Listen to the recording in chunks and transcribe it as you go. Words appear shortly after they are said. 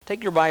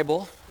Take your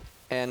Bible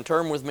and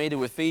turn with me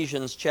to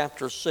Ephesians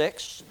chapter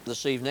 6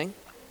 this evening.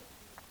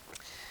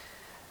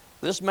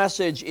 This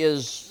message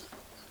is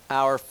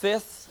our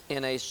fifth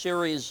in a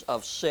series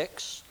of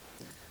 6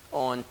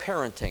 on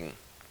parenting.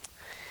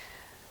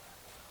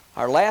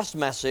 Our last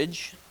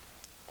message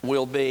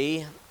will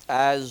be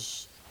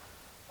as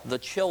the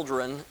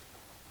children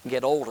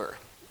get older.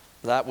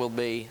 That will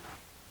be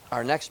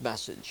our next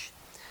message.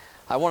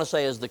 I want to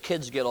say as the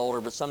kids get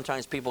older, but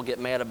sometimes people get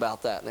mad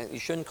about that. You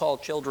shouldn't call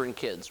children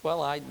kids.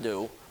 Well, I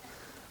do.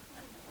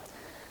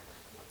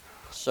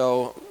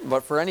 So,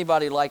 but for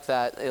anybody like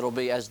that, it'll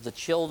be as the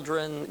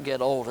children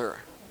get older.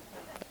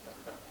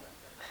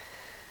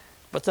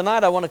 But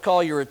tonight I want to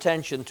call your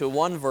attention to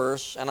one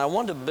verse, and I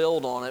want to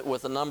build on it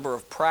with a number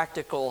of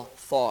practical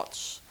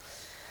thoughts.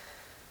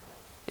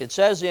 It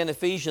says in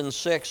Ephesians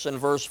 6 and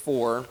verse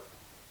 4,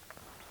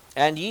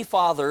 "And ye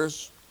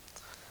fathers,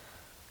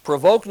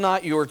 provoke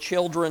not your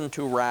children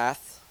to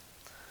wrath,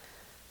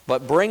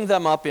 but bring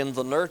them up in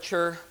the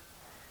nurture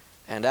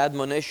and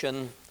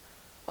admonition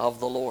of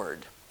the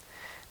Lord."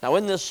 Now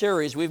in this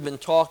series we've been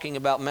talking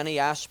about many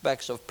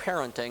aspects of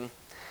parenting,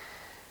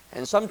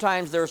 and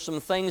sometimes there are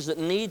some things that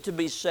need to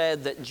be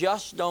said that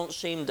just don't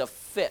seem to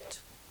fit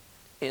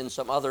in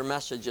some other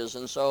messages,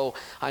 and so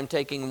I'm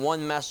taking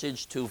one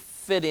message to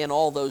fit in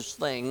all those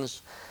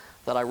things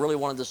that I really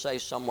wanted to say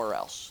somewhere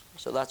else.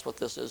 So that's what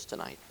this is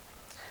tonight.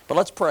 But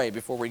let's pray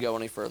before we go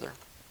any further.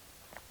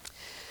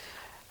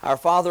 Our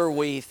Father,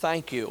 we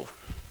thank you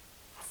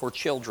for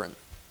children.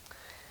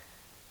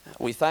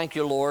 We thank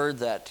you, Lord,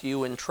 that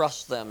you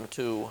entrust them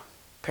to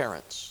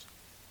parents.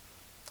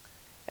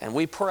 And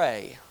we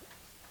pray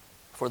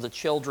for the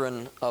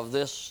children of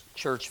this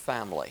church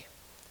family.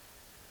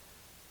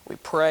 We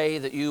pray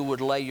that you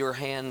would lay your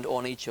hand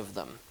on each of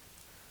them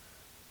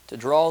to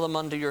draw them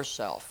unto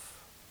yourself.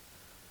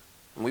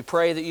 And we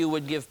pray that you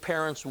would give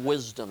parents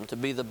wisdom to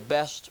be the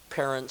best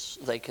parents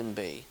they can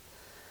be.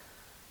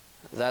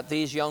 That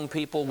these young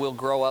people will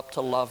grow up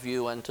to love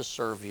you and to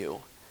serve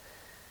you.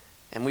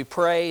 And we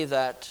pray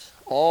that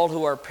all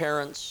who are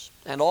parents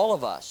and all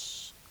of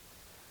us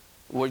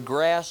would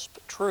grasp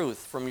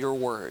truth from your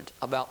word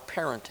about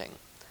parenting.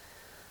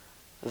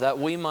 That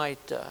we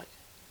might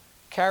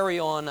carry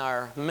on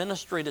our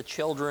ministry to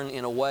children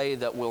in a way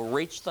that will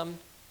reach them,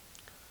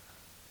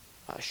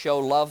 show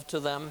love to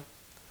them,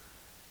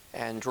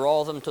 and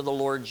draw them to the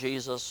Lord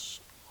Jesus,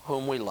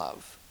 whom we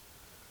love.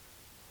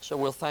 So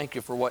we'll thank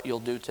you for what you'll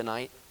do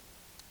tonight.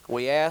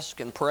 We ask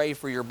and pray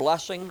for your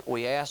blessing.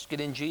 We ask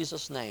it in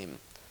Jesus' name.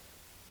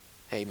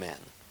 Amen.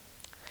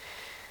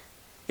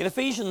 In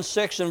Ephesians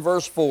 6 and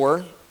verse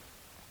 4,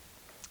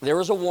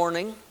 there is a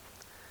warning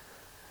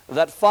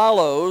that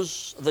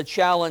follows the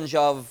challenge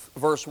of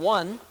verse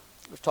 1.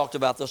 We've talked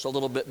about this a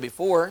little bit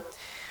before,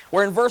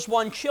 where in verse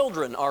 1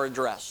 children are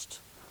addressed.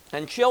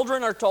 And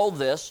children are told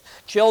this: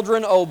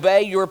 children,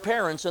 obey your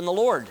parents in the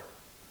Lord.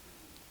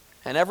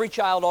 And every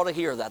child ought to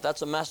hear that.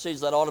 That's a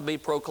message that ought to be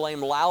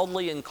proclaimed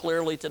loudly and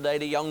clearly today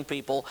to young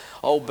people.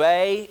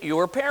 Obey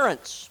your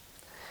parents.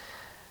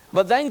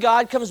 But then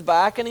God comes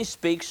back and he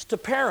speaks to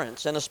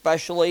parents, and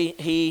especially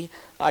he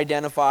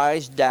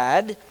identifies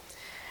dad.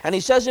 And he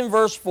says in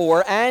verse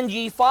 4, "And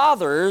ye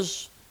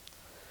fathers,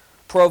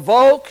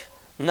 provoke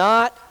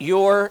not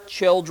your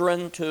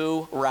children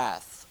to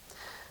wrath."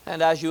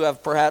 And as you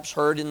have perhaps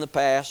heard in the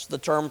past, the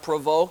term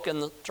provoke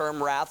and the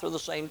term wrath are the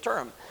same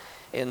term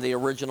in the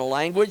original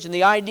language. And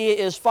the idea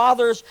is,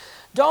 fathers,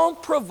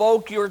 don't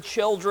provoke your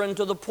children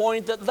to the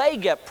point that they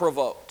get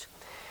provoked.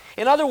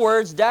 In other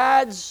words,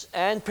 dads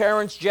and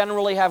parents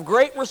generally have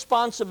great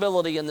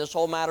responsibility in this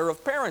whole matter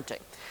of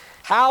parenting.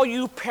 How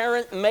you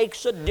parent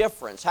makes a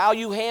difference. How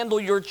you handle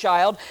your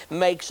child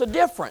makes a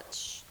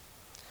difference.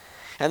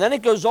 And then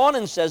it goes on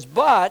and says,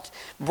 "But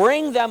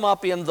bring them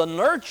up in the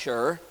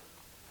nurture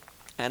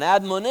and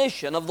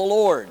admonition of the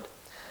Lord."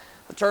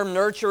 The term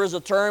nurture is a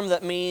term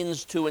that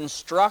means to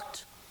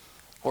instruct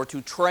or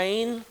to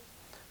train,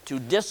 to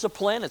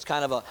discipline. It's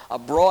kind of a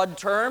broad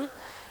term.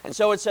 And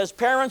so it says,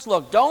 parents,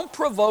 look, don't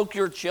provoke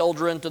your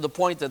children to the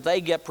point that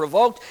they get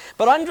provoked,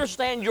 but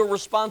understand your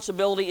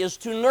responsibility is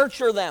to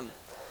nurture them,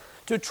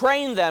 to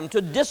train them, to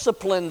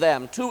discipline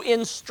them, to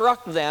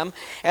instruct them.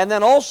 And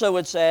then also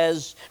it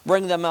says,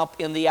 bring them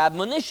up in the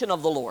admonition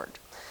of the Lord.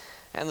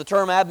 And the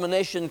term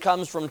admonition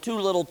comes from two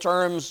little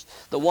terms.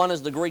 The one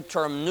is the Greek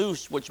term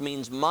nous, which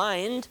means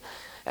mind.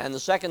 And the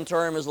second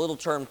term is the little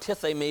term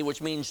tithemi,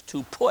 which means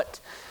to put.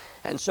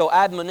 And so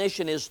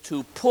admonition is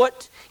to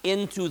put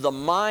into the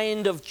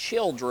mind of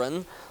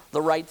children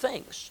the right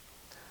things.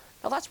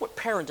 Now that's what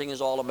parenting is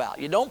all about.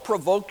 You don't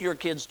provoke your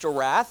kids to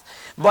wrath,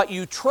 but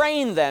you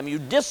train them, you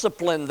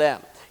discipline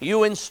them,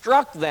 you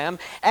instruct them,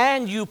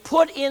 and you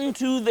put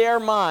into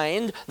their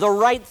mind the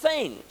right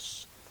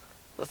things,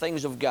 the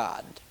things of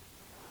God.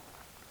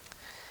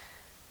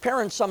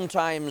 Parents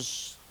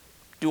sometimes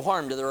do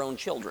harm to their own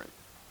children.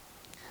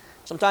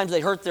 Sometimes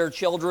they hurt their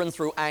children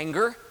through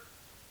anger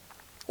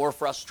or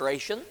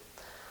frustration.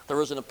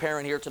 There isn't a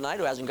parent here tonight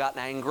who hasn't gotten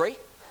angry.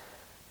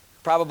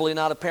 Probably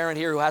not a parent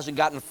here who hasn't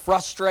gotten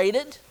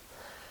frustrated.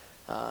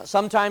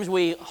 Sometimes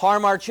we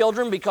harm our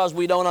children because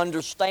we don't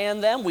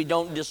understand them, we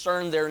don't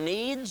discern their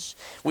needs,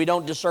 we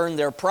don't discern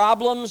their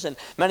problems, and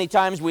many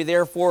times we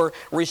therefore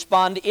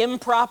respond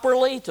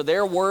improperly to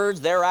their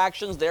words, their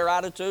actions, their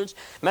attitudes.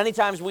 Many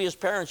times we as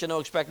parents,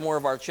 expect more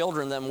of our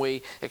children than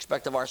we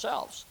expect of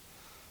ourselves.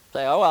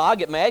 Say, oh, well, I'll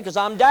get mad because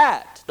I'm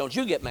dad. Don't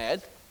you get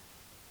mad.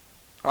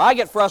 Or I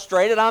get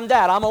frustrated, I'm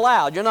dad, I'm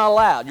allowed. You're not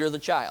allowed, you're the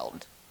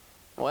child.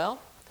 Well,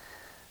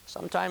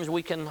 sometimes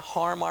we can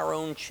harm our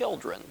own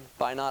children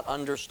by not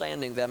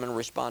understanding them and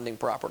responding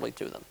properly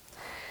to them.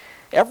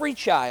 Every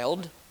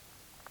child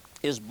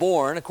is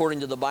born,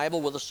 according to the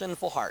Bible, with a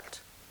sinful heart.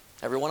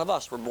 Every one of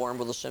us were born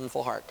with a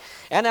sinful heart.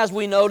 And as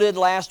we noted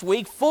last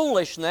week,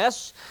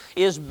 foolishness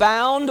is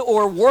bound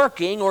or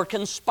working or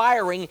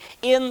conspiring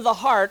in the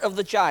heart of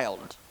the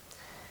child.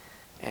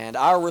 And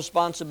our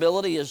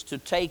responsibility is to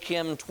take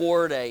him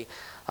toward a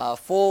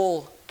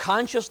full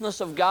consciousness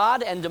of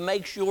God and to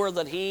make sure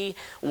that he,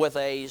 with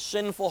a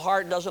sinful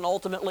heart, doesn't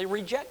ultimately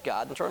reject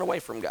God and turn away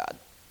from God.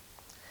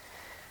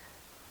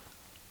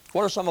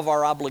 What are some of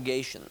our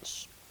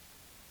obligations?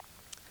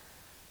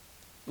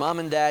 Mom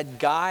and Dad,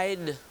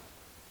 guide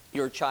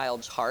your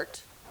child's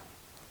heart.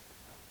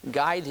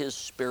 Guide his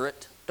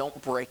spirit. Don't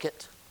break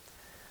it.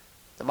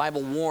 The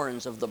Bible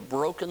warns of the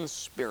broken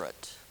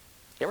spirit.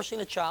 You ever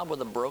seen a child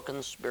with a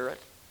broken spirit?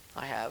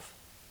 I have.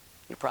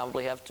 You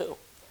probably have too.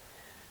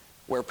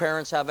 Where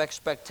parents have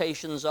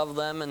expectations of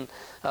them and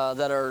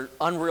that are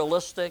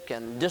unrealistic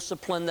and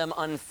discipline them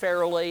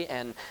unfairly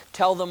and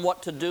tell them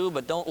what to do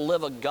but don't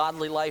live a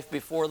godly life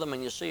before them,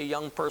 and you see a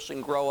young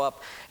person grow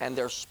up and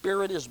their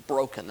spirit is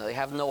broken. They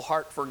have no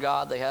heart for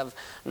God. They have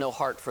no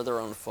heart for their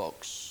own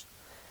folks.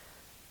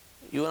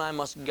 You and I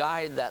must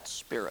guide that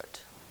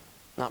spirit,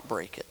 not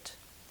break it.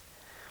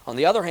 On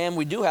the other hand,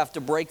 we do have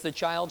to break the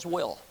child's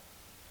will.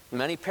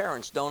 Many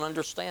parents don't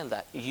understand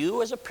that.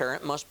 You as a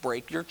parent must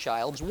break your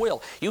child's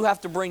will. You have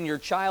to bring your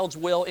child's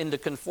will into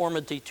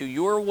conformity to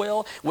your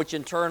will, which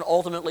in turn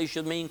ultimately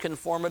should mean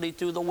conformity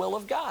to the will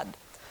of God.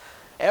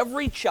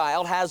 Every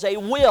child has a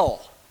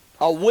will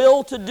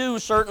to do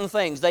certain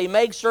things. They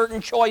make certain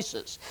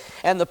choices.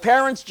 And the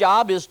parent's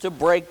job is to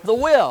break the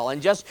will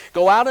and just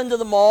go out into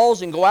the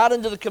malls and go out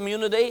into the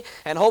community,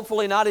 and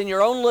hopefully not in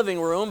your own living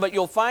room, but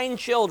you'll find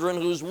children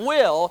whose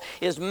will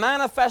is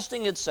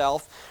manifesting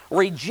itself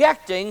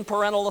rejecting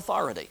parental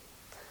authority.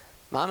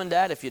 Mom and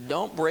Dad, if you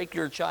don't break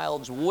your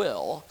child's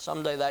will,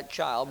 someday that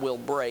child will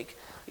break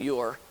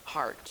your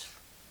heart.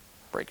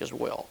 Break his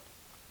will.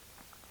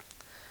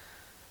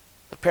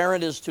 The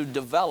parent is to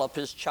develop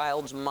his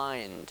child's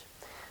mind.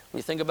 When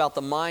you think about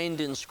the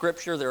mind in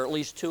Scripture, there are at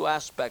least two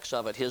aspects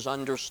of it: his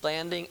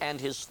understanding and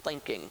his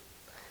thinking.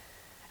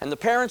 And the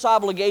parent's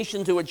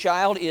obligation to a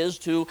child is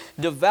to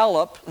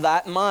develop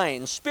that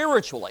mind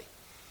spiritually.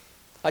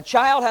 A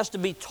child has to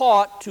be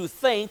taught to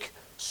think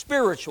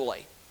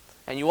spiritually.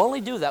 And you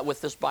only do that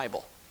with this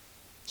Bible.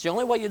 It's the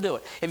only way you do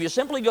it. If you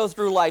simply go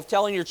through life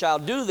telling your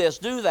child, do this,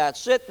 do that,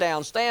 sit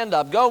down, stand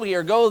up, go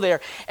here, go there,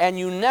 and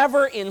you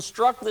never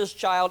instruct this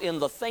child in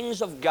the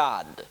things of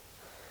God,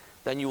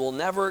 then you will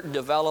never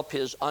develop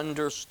his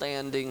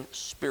understanding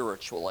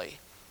spiritually.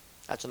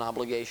 That's an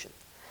obligation.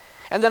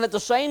 And then at the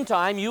same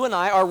time, you and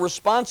I are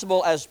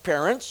responsible as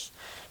parents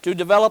to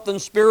develop them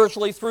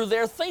spiritually through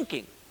their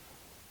thinking.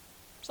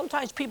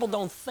 Sometimes people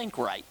don't think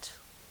right.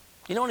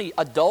 You know any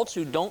adults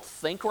who don't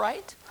think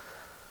right?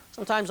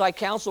 Sometimes I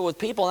counsel with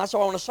people, and that's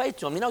what I want to say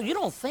to them. You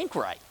don't think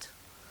right.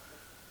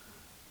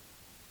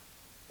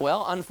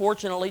 Well,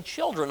 unfortunately,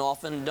 children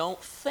often don't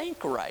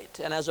think right.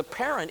 And as a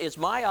parent, it's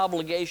my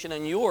obligation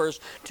and yours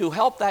to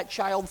help that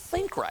child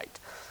think right.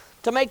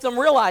 To make them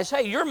realize,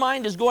 hey, your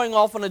mind is going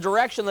off in a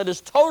direction that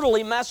is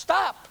totally messed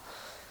up.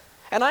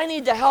 And I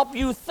need to help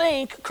you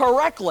think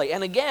correctly.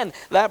 And again,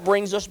 that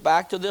brings us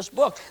back to this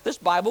book. This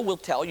Bible will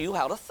tell you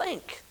how to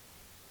think.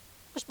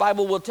 This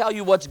Bible will tell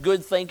you what's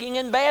good thinking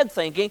and bad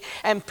thinking,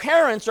 and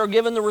parents are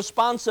given the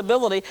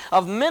responsibility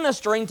of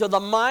ministering to the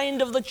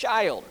mind of the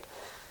child.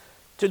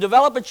 To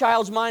develop a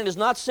child's mind is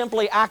not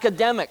simply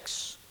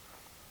academics.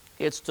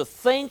 It's to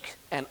think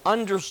and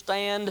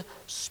understand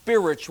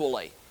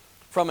spiritually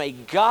from a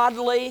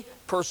godly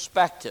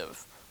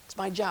perspective. It's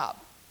my job.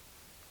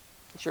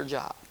 It's your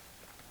job.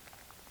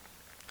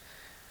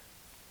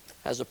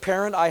 As a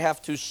parent, I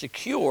have to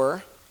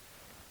secure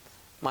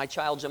my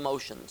child's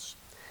emotions.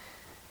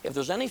 If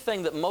there's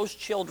anything that most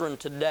children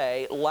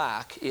today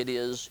lack, it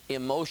is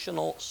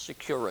emotional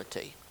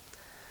security.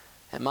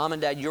 And Mom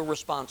and Dad, you're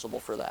responsible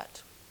for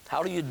that.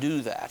 How do you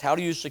do that? How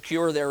do you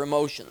secure their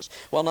emotions?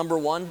 Well, number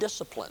one,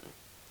 discipline.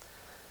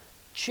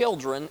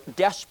 Children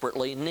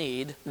desperately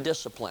need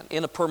discipline.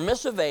 In a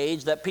permissive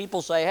age that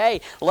people say,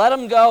 hey, let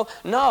them go.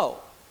 No.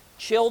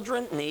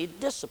 Children need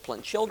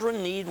discipline.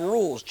 Children need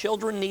rules.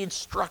 Children need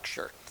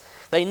structure.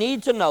 They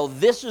need to know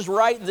this is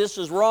right, this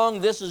is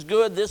wrong, this is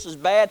good, this is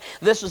bad,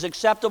 this is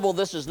acceptable,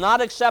 this is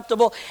not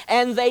acceptable,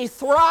 and they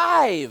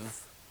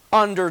thrive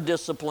under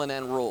discipline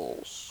and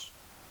rules.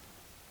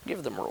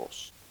 Give them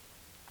rules.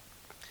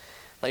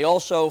 They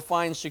also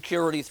find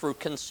security through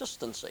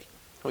consistency.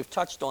 We've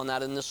touched on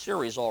that in this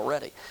series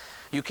already.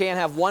 You can't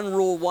have one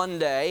rule one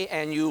day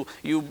and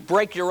you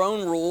break your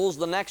own rules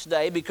the next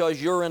day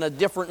because you're in a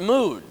different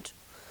mood.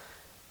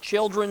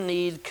 Children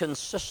need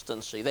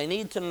consistency. They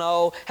need to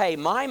know, hey,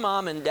 my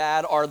mom and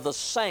dad are the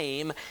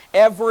same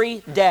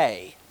every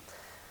day.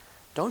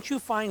 Don't you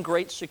find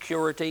great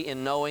security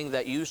in knowing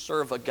that you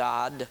serve a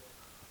God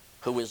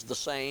who is the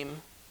same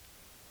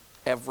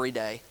every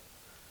day?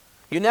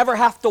 You never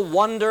have to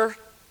wonder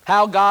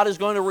how God is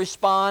going to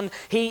respond.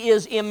 He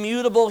is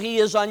immutable, He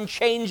is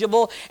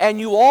unchangeable, and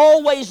you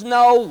always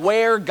know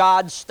where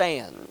God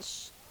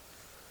stands.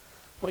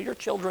 Well, your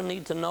children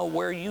need to know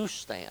where you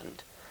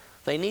stand.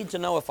 They need to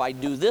know, if I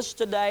do this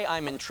today,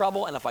 I'm in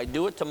trouble, and if I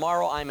do it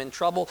tomorrow, I'm in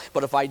trouble.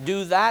 But if I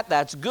do that,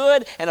 that's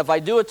good, and if I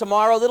do it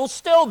tomorrow, it'll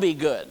still be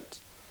good.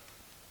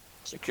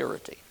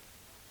 Security.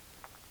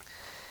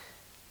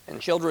 And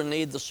children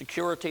need the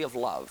security of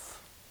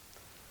love,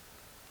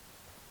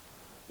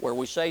 where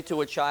we say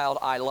to a child,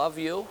 I love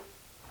you,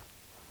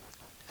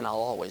 and I'll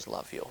always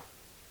love you.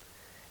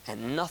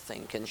 And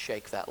nothing can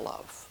shake that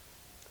love.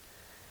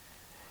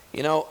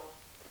 You know,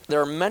 there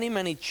are many,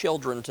 many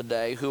children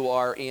today who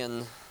are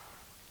in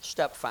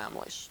step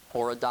families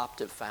or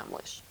adoptive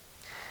families.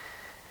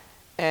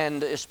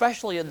 And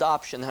especially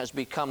adoption has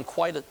become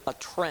quite a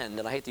trend,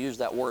 and I hate to use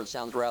that word, it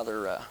sounds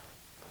rather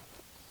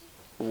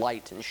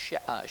light and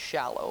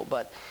shallow,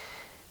 but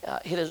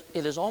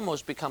it has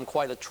almost become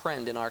quite a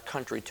trend in our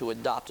country to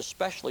adopt,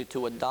 especially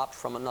to adopt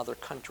from another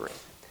country.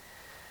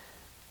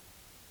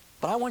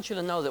 But I want you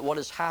to know that what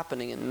is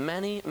happening in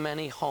many,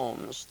 many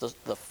homes,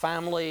 the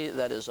family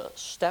that is a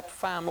step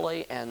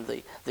family and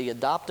the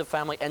adoptive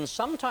family, and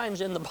sometimes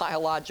in the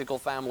biological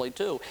family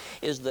too,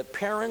 is that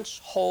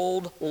parents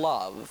hold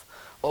love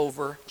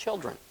over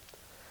children.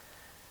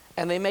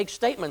 And they make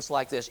statements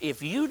like this: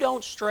 if you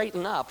don't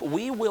straighten up,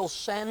 we will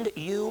send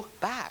you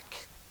back.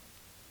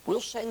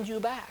 We'll send you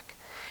back.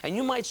 And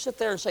you might sit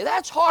there and say,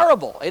 that's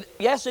horrible.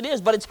 Yes, it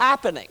is, but it's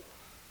happening.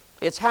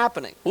 It's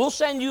happening. We'll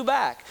send you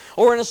back.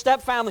 Or in a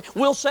step family,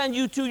 we'll send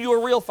you to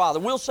your real father.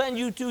 We'll send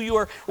you to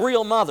your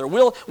real mother.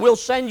 We'll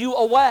send you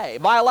away.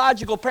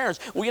 Biological parents,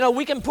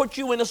 we can put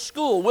you in a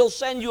school. We'll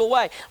send you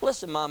away.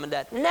 Listen, Mom and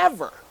Dad,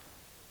 never,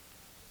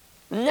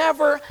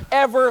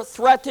 ever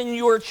threaten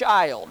your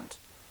child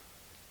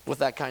with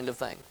that kind of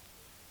thing.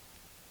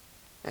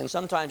 And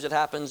sometimes it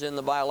happens in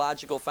the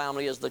biological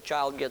family as the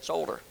child gets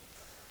older.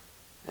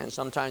 And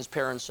sometimes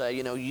parents say,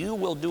 you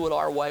will do it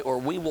our way or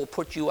we will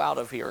put you out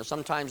of here. And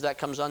sometimes that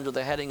comes under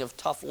the heading of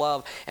tough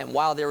love. And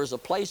while there is a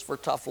place for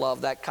tough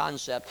love, that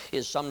concept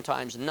is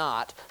sometimes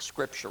not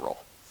scriptural.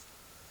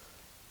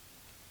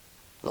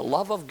 The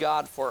love of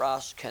God for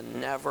us can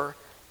never,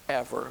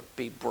 ever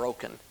be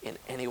broken in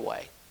any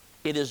way.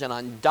 It is an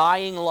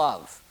undying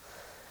love.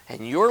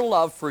 And your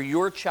love for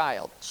your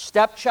child,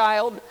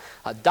 stepchild,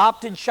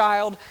 adopted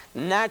child,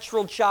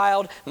 natural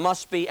child,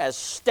 must be as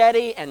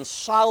steady and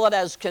solid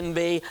as can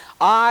be.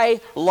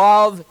 I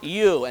love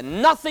you.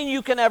 And nothing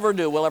you can ever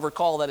do will ever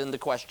call that into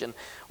question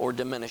or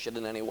diminish it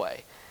in any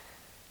way.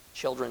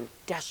 Children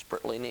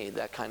desperately need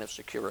that kind of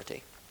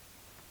security.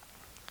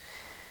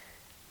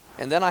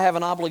 And then I have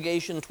an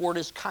obligation toward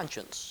his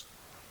conscience,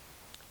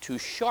 to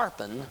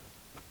sharpen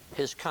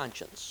his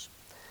conscience.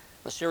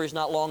 In a series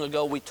not long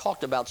ago, we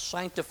talked about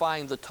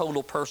sanctifying the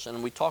total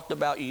person. We talked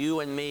about you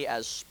and me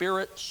as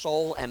spirit,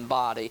 soul, and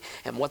body,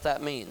 and what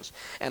that means.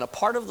 And a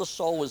part of the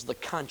soul is the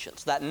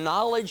conscience, that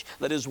knowledge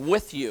that is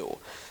with you,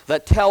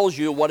 that tells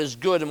you what is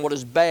good and what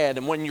is bad,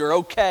 and when you're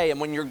okay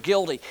and when you're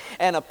guilty.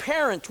 And a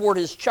parent toward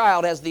his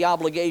child has the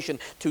obligation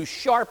to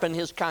sharpen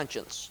his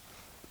conscience.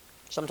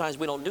 Sometimes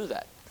we don't do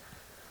that.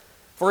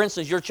 For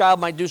instance, your child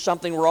might do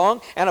something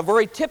wrong, and a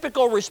very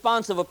typical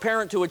response of a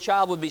parent to a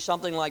child would be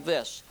something like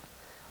this: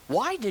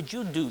 why did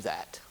you do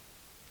that?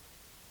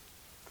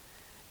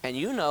 And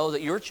you know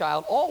that your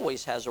child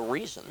always has a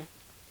reason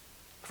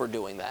for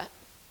doing that,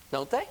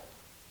 don't they?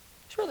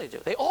 Sure they do.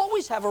 They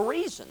always have a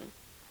reason.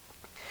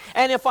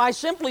 And if I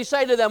simply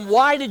say to them,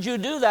 why did you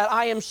do that?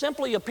 I am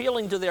simply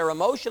appealing to their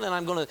emotion, and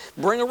I'm going to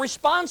bring a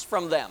response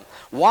from them.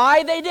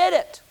 Why they did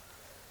it.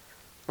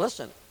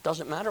 Listen,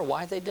 doesn't matter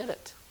why they did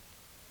it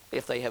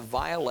if they have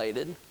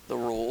violated the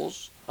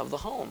rules of the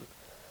home.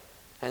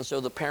 And so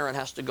the parent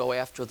has to go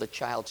after the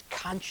child's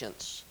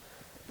conscience.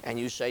 And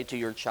you say to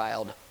your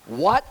child,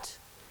 what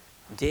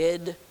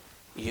did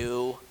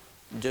you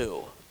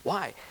do?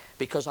 Why?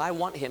 Because I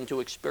want him to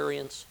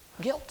experience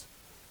guilt.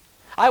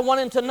 I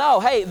want him to know,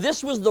 hey,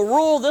 this was the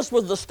rule, this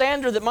was the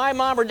standard that my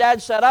mom or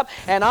dad set up,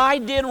 and I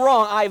did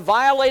wrong. I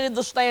violated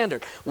the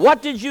standard.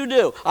 What did you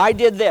do? I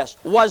did this.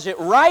 Was it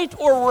right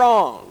or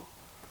wrong?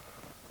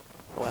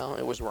 Well,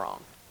 it was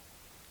wrong.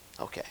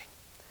 Okay.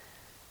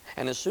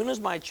 And as soon as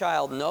my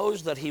child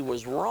knows that he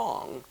was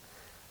wrong,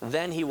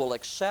 then he will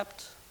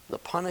accept the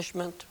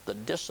punishment, the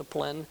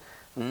discipline,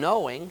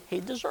 knowing he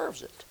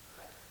deserves it.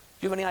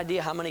 Do you have any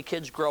idea how many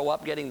kids grow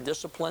up getting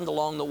disciplined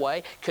along the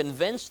way,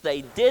 convinced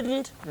they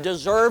didn't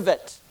deserve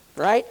it,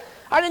 right?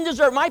 I didn't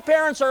deserve it. My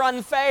parents are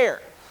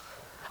unfair.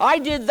 I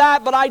did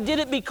that, but I did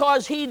it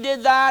because he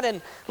did that.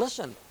 And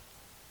listen,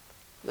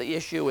 the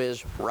issue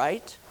is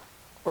right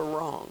or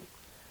wrong.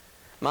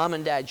 Mom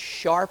and Dad,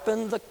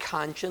 sharpen the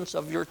conscience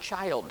of your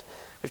child.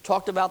 We've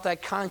talked about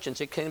that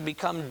conscience. It can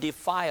become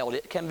defiled.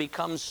 It can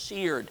become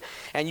seared.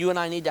 And you and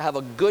I need to have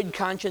a good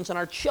conscience, and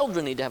our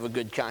children need to have a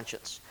good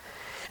conscience.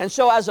 And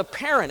so as a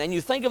parent, and you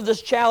think of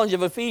this challenge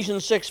of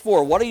Ephesians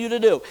 6:4, what are you to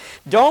do?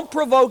 Don't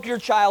provoke your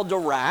child to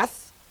wrath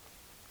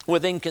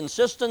with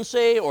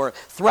inconsistency or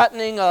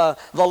threatening the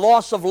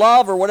loss of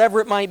love or whatever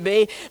it might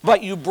be,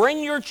 but you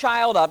bring your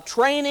child up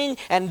training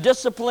and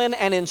discipline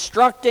and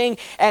instructing,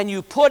 and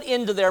you put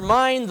into their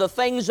mind the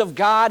things of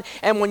God.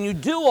 And when you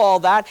do all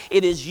that,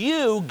 it is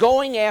you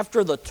going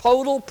after the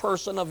total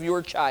person of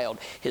your child,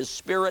 his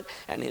spirit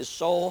and his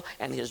soul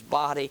and his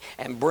body,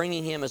 and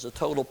bringing him as a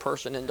total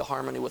person into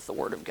harmony with the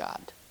Word of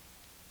God.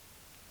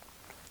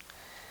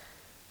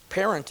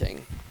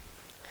 Parenting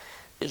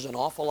is an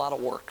awful lot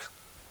of work.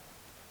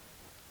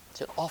 It's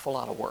an awful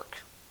lot of work.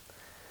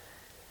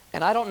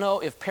 And I don't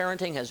know if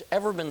parenting has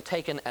ever been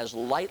taken as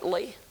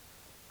lightly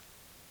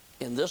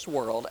in this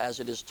world as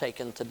it is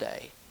taken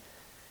today.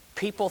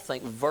 People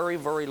think very,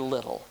 very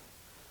little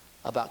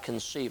about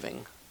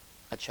conceiving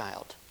a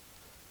child.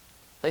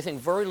 They think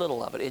very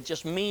little of it. It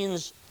just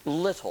means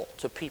little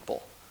to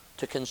people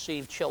to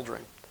conceive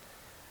children.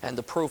 And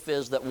the proof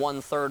is that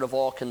 1/3 of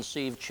all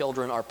conceived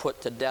children are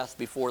put to death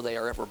before they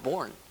are ever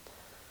born.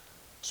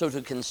 So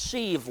to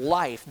conceive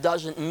life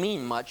doesn't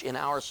mean much in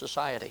our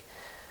society.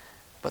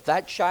 But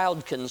that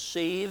child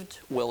conceived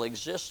will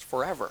exist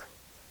forever.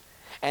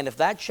 And if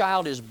that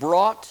child is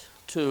brought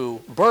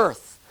to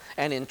birth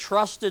and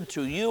entrusted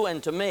to you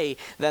and to me,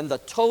 then the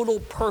total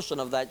person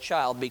of that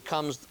child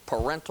becomes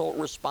parental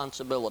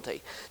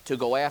responsibility to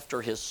go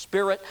after his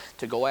spirit,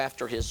 to go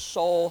after his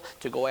soul,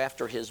 to go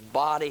after his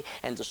body,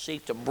 and to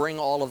seek to bring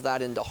all of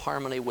that into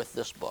harmony with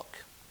this book.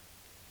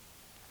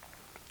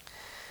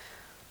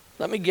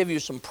 Let me give you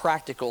some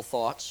practical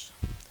thoughts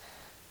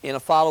in a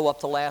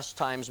follow-up to last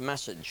time's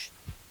message,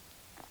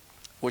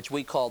 which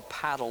we called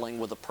paddling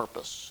with a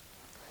purpose.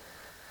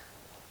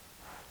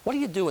 What do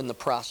you do in the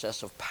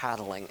process of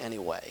paddling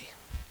anyway?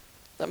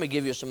 Let me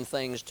give you some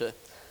things to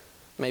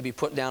maybe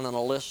put down on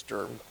a list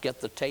or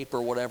get the tape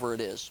or whatever it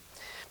is.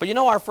 But you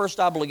know, our first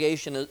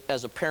obligation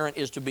as a parent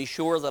is to be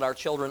sure that our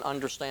children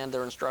understand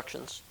their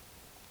instructions.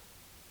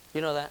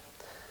 You know that?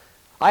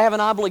 I have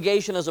an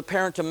obligation as a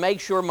parent to make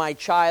sure my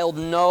child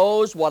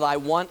knows what I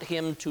want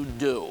him to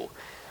do.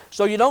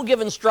 So you don't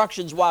give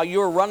instructions while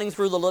you're running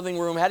through the living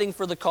room, heading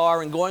for the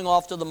car, and going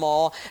off to the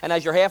mall, and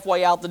as you're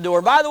halfway out the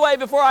door, by the way,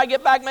 before I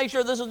get back, make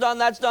sure this is done,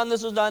 that's done,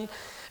 this is done.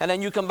 And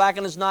then you come back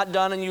and it's not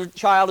done, and your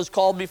child is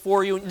called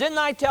before you. Didn't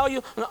I tell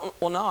you? No,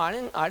 well, no,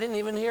 I didn't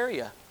even hear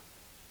you.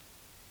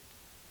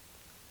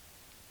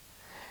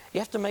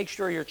 You have to make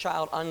sure your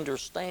child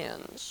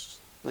understands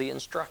the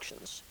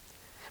instructions.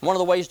 One of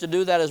the ways to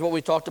do that is what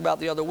we talked about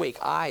the other week.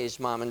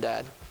 Eyes, Mom and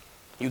Dad.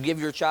 You give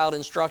your child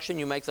instruction,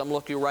 you make them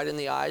look you right in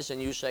the eyes,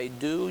 and you say,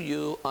 do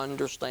you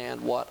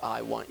understand what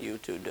I want you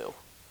to do?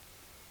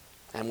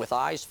 And with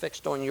eyes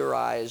fixed on your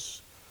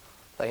eyes,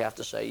 they have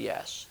to say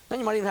yes. Then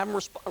you might even have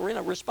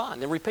them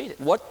respond and repeat it.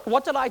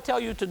 What did I tell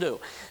you to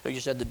do? So you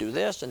said to do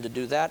this and to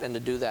do that and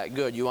to do that.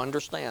 Good. You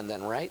understand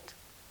then, right?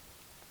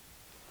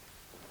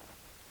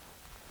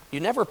 You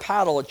never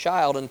paddle a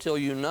child until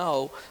you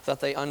know that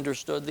they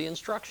understood the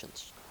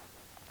instructions.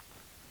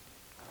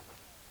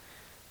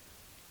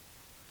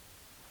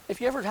 If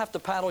you ever have to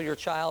paddle your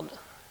child,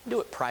 do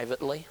it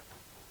privately.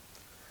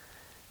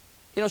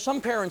 You know,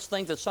 some parents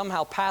think that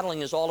somehow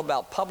paddling is all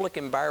about public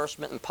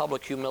embarrassment and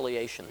public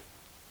humiliation.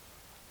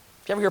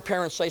 Did you ever hear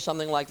parents say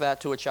something like that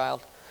to a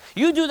child?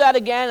 You do that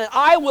again and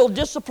I will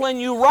discipline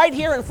you right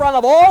here in front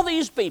of all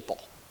these people.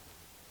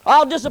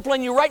 I'll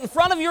discipline you right in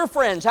front of your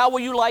friends. How will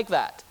you like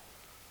that?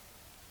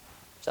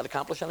 Does that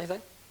accomplish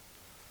anything?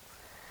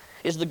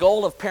 Is the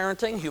goal of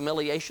parenting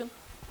humiliation?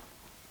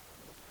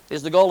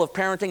 Is the goal of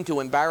parenting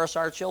to embarrass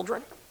our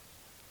children?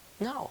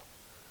 No.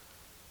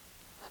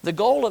 The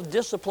goal of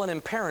discipline in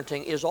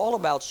parenting is all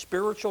about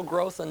spiritual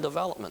growth and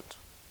development.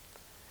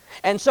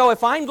 And so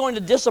if I'm going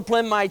to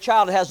discipline my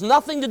child, it has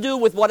nothing to do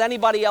with what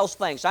anybody else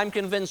thinks. I'm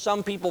convinced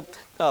some people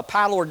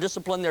paddle or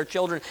discipline their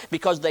children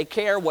because they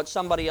care what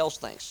somebody else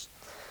thinks.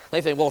 They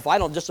think, well, if I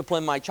don't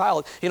discipline my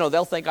child, you know,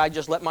 they'll think I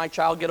just let my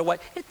child get away.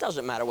 It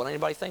doesn't matter what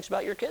anybody thinks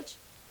about your kids.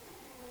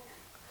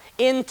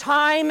 In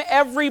time,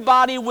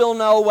 everybody will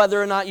know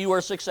whether or not you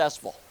are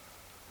successful.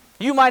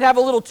 You might have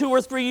a little 2 or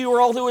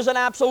 3-year-old who is an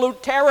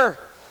absolute terror.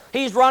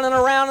 He's running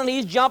around and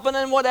he's jumping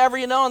and whatever,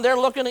 you know, and they're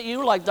looking at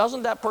you like,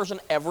 doesn't that person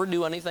ever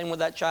do anything with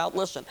that child?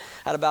 Listen,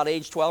 at about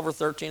age 12 or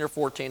 13 or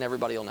 14,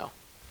 everybody will know.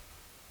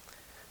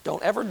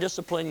 Don't ever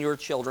discipline your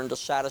children to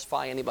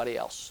satisfy anybody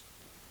else.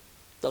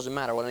 Doesn't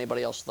matter what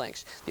anybody else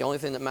thinks. The only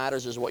thing that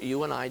matters is what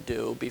you and I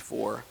do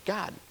before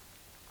God.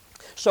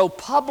 So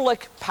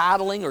public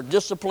paddling or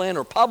discipline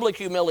or public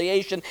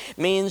humiliation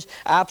means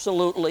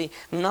absolutely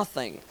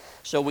nothing.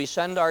 So we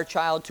send our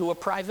child to a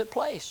private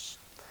place.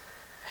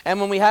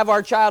 And when we have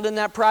our child in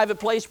that private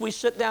place, we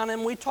sit down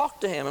and we talk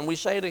to him and we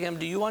say to him,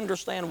 do you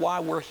understand why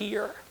we're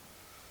here?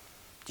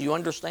 Do you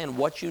understand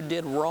what you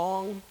did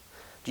wrong?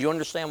 Do you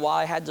understand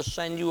why I had to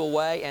send you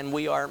away and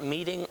we are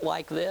meeting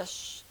like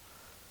this?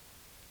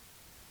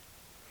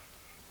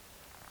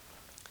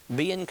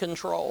 Be in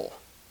control.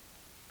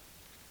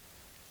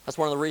 That's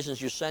one of the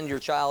reasons you send your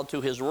child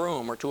to his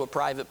room or to a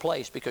private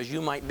place, because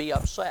you might be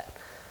upset.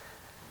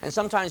 And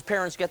sometimes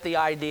parents get the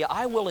idea,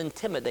 I will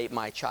intimidate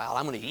my child.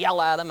 I'm going to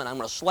yell at him and I'm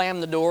going to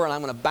slam the door and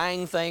I'm going to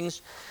bang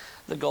things.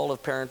 The goal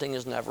of parenting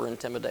is never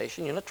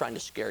intimidation. You're not trying to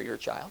scare your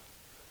child.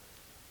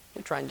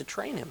 You're trying to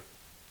train him.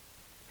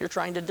 You're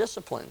trying to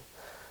discipline.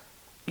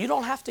 You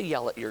don't have to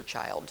yell at your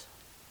child.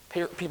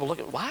 People look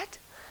at, what?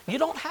 You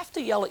don't have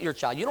to yell at your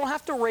child. You don't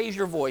have to raise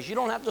your voice. You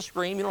don't have to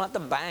scream. You don't have to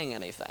bang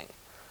anything.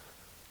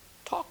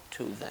 Talk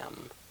to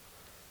them.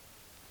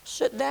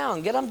 Sit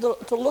down. Get them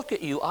to look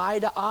at you eye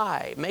to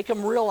eye. Make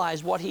him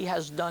realize what he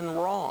has done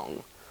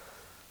wrong.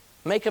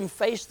 Make him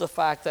face the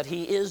fact that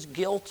he is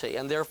guilty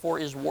and therefore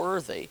is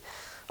worthy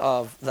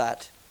of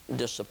that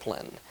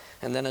discipline.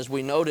 And then, as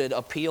we noted,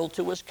 appeal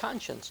to his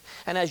conscience.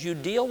 And as you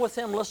deal with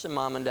him, listen,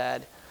 Mom and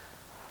Dad,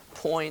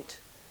 point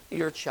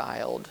your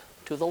child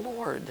to the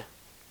Lord.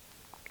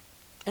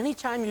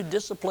 Anytime you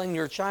discipline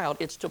your child,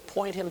 it's to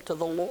point him to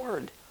the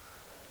Lord.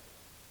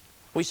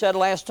 We said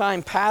last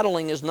time,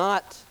 paddling is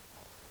not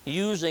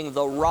using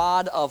the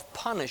rod of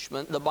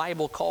punishment. The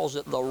Bible calls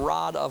it the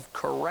rod of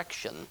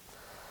correction.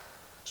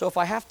 So if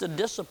I have to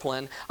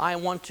discipline, I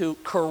want to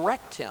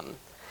correct him.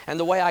 And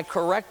the way I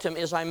correct him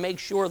is I make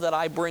sure that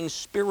I bring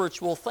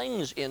spiritual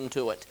things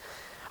into it.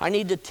 I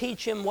need to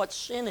teach him what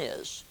sin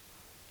is.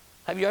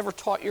 Have you ever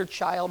taught your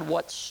child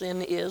what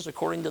sin is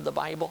according to the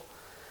Bible?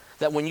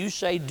 That when you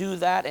say do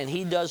that and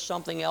he does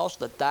something else,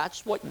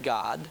 that's what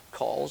God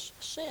calls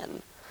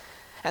sin.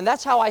 And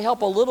that's how I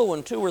help a little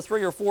one, 2 or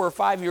 3 or 4 or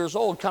 5 years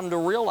old, come to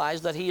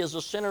realize that he is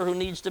a sinner who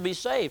needs to be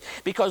saved.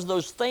 Because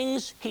those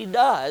things he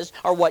does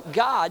are what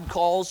God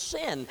calls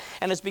sin.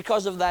 And it's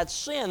because of that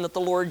sin that the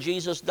Lord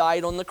Jesus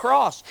died on the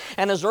cross.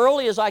 And as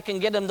early as I can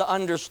get him to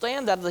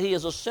understand that he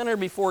is a sinner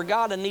before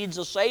God and needs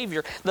a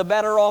Savior, the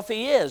better off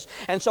he is.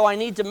 And so I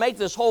need to make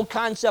this whole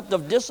concept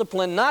of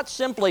discipline not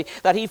simply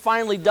that he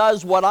finally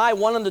does what I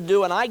want him to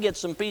do and I get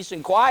some peace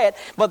and quiet,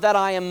 but that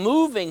I am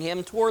moving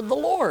him toward the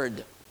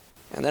Lord.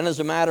 And then as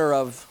a matter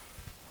of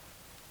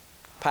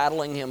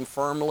paddling him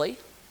firmly,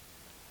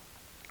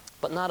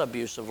 but not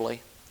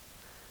abusively.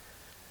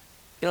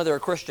 You know, there are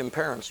Christian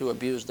parents who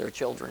abuse their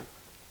children.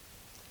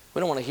 We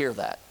don't want to hear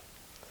that.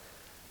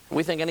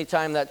 We think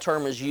anytime that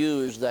term is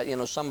used that,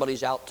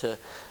 somebody's out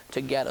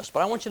to get us.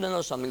 But I want you to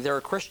know something. There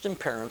are Christian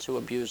parents who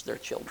abuse their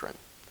children.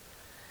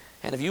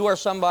 And if you are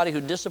somebody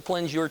who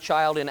disciplines your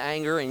child in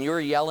anger and you're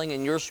yelling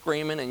and you're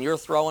screaming and you're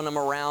throwing them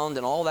around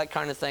and all that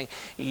kind of thing,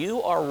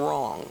 you are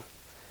wrong.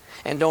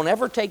 And don't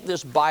ever take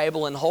this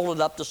Bible and hold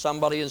it up to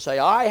somebody and say,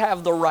 I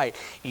have the right.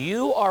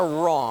 You are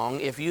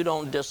wrong if you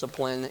don't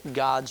discipline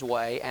God's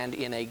way and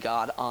in a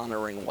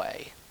God-honoring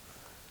way.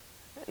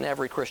 And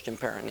every Christian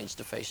parent needs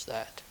to face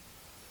that.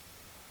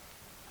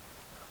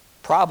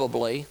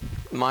 Probably,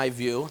 my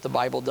view, the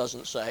Bible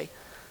doesn't say,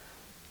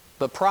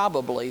 but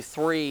probably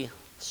 3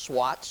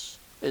 swats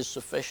is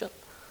sufficient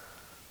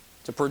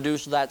to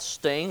produce that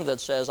sting that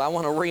says, I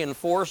want to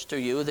reinforce to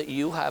you that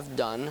you have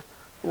done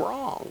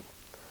wrong.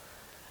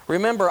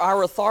 Remember,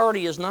 our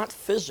authority is not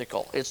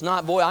physical. It's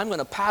not, boy, I'm going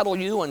to paddle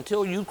you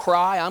until you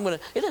cry.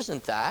 It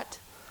isn't that.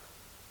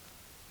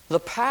 The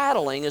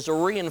paddling is a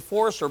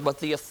reinforcer, but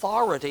the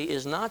authority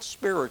is not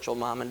spiritual,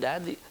 Mom and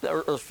Dad,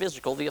 or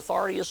physical. The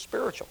authority is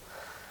spiritual.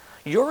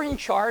 You're in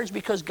charge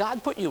because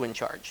God put you in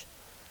charge.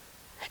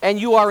 And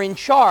you are in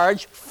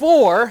charge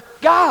for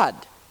God,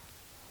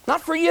 not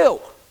for you.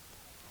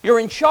 You're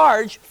in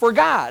charge for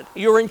God.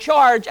 You're in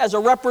charge as a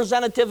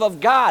representative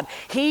of God.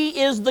 He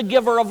is the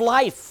giver of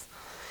life.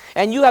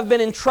 And you have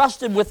been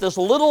entrusted with this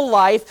little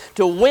life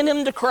to win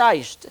him to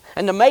Christ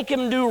and to make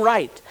him do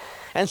right.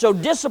 And so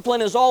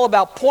discipline is all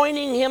about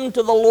pointing him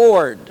to the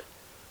Lord.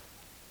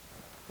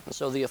 And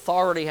so the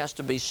authority has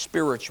to be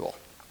spiritual.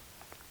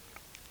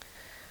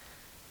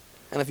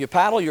 And if you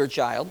paddle your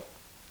child,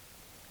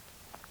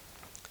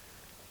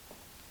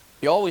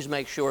 you always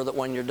make sure that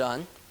when you're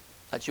done,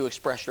 that you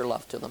express your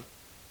love to them.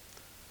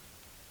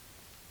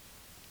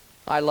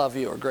 I love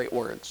you are great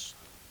words.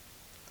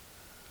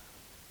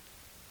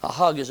 A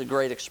hug is a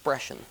great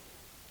expression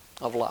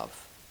of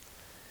love.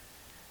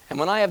 And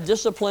when I have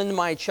disciplined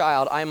my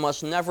child, I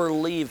must never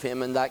leave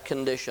him in that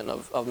condition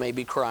of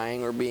maybe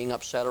crying or being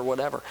upset or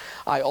whatever.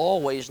 I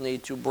always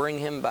need to bring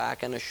him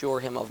back and assure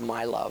him of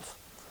my love.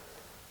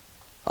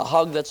 A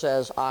hug that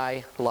says,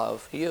 I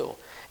love you.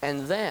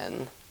 And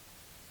then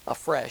a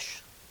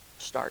fresh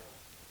start.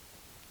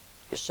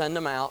 You send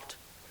him out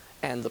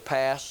and the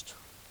past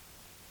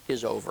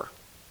is over.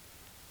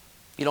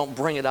 You don't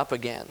bring it up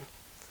again.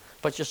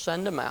 But you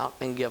send them out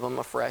and give them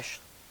a fresh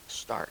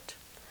start.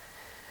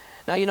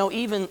 Now,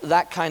 even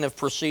that kind of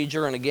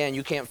procedure, and again,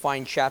 you can't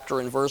find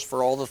chapter and verse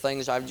for all the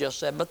things I've just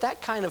said, but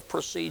that kind of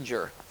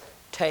procedure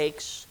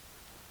takes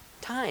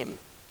time.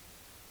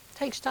 It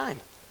takes time.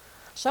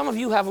 Some of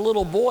you have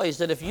little boys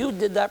that if you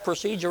did that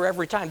procedure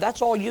every time,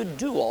 that's all you'd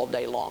do all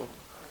day long.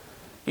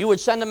 You would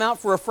send him out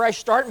for a fresh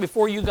start, and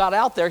before you got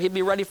out there, he'd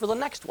be ready for the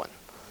next one.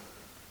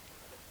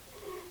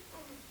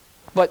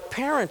 But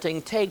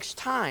parenting takes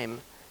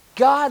time.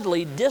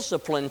 Godly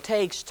discipline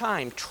takes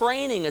time.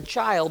 Training a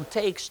child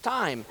takes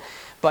time.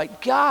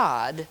 But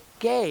God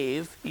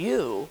gave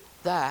you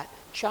that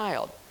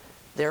child.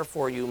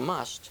 Therefore, you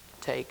must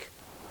take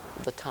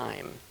the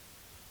time.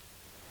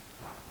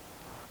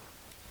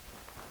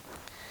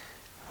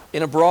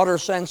 In a broader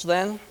sense,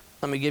 then,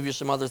 let me give you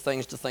some other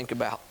things to think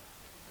about.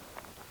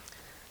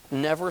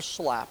 Never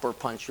slap or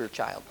punch your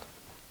child.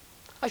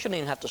 I shouldn't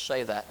even have to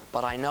say that,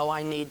 but I know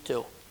I need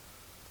to.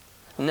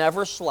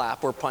 Never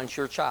slap or punch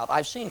your child.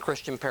 I've seen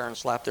Christian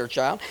parents slap their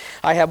child.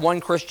 I had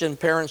one Christian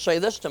parent say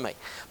this to me.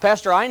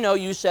 Pastor, I know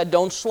you said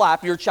don't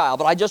slap your child,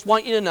 but I just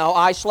want you to know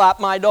I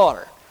slapped my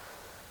daughter.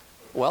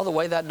 Well, the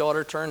way that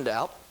daughter turned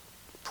out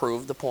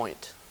proved the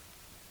point.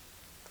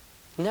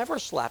 Never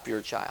slap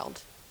your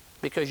child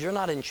because you're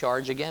not in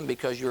charge, again,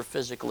 because you're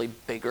physically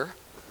bigger.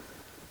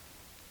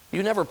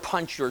 You never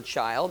punch your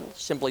child,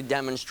 simply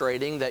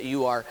demonstrating that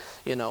you are,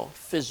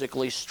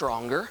 physically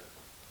stronger.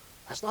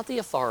 That's not the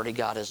authority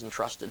God has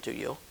entrusted to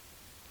you.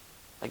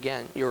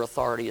 Again, your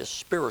authority is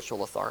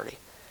spiritual authority.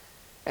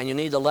 And you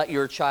need to let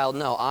your child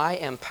know, I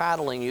am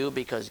paddling you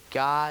because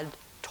God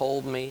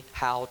told me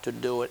how to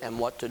do it and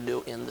what to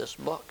do in this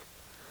book.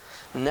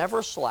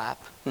 Never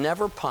slap,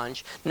 never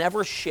punch,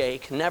 never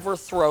shake, never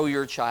throw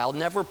your child,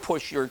 never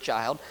push your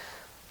child.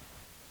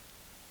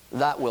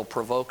 That will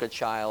provoke a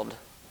child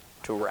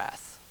to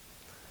wrath.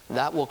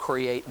 That will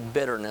create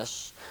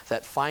bitterness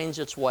that finds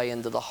its way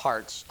into the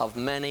hearts of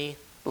many,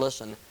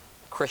 listen,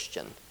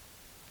 Christian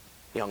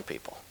young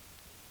people.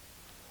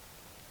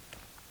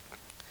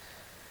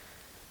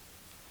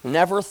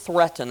 Never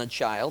threaten a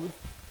child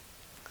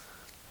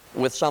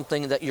with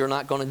something that you're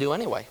not going to do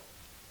anyway.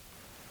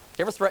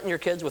 You ever threaten your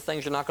kids with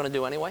things you're not going to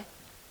do anyway?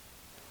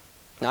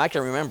 Now, I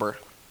can remember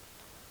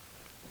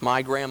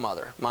my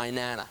grandmother, my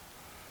Nana.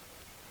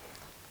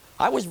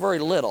 I was very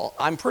little.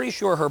 I'm pretty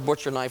sure her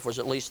butcher knife was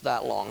at least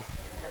that long.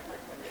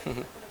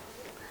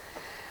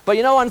 But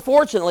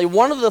unfortunately,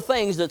 one of the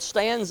things that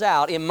stands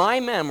out in my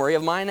memory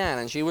of my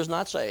Nana, and she was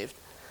not saved,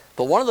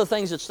 but one of the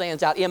things that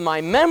stands out in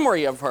my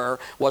memory of her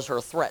was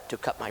her threat to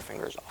cut my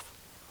fingers off.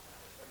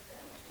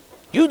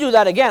 You do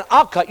that again,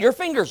 I'll cut your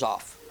fingers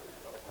off.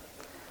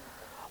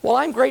 Well,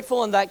 I'm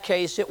grateful in that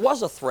case it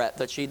was a threat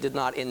that she did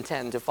not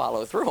intend to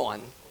follow through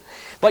on.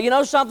 But you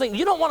know something?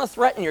 You don't want to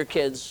threaten your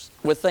kids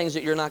with things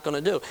that you're not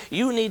going to do.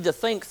 You need to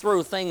think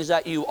through things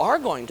that you are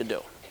going to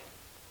do.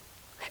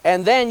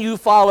 And then you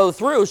follow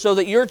through so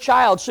that your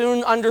child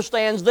soon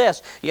understands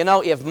this.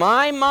 If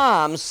my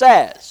mom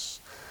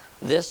says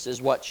this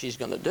is what she's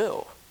going to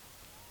do,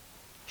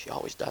 she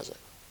always does it.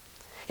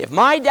 If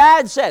my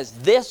dad says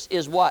this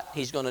is what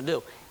he's going to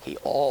do, he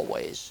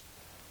always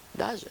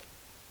does it.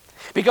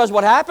 Because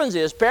what happens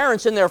is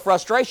parents in their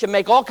frustration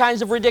make all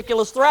kinds of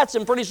ridiculous threats,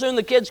 and pretty soon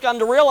the kids come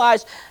to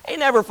realize he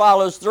never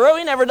follows through,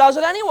 he never does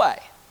it anyway.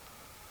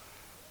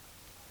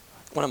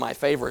 One of my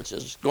favorites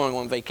is going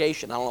on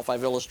vacation. I don't know if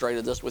I've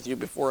illustrated this with you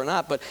before or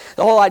not, but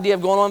the whole idea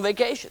of going on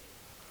vacation.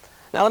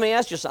 Now let me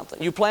ask you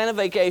something. You plan a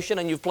vacation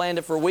and you've planned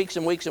it for weeks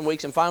and weeks and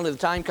weeks, and finally the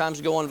time comes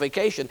to go on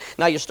vacation.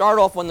 Now you start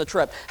off on the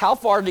trip. How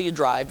far do you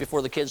drive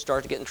before the kids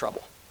start to get in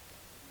trouble?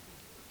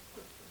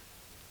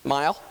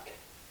 Mile?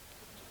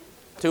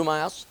 2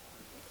 miles?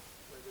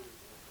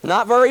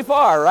 Not very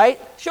far, right?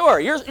 Sure,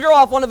 you're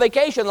off on a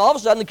vacation, and all of a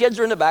sudden the kids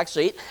are in the back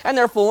seat, and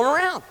they're fooling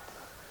around.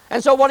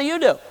 And so what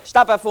do?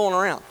 Stop that fooling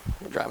around.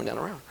 You're driving down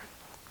the road.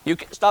 You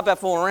stop that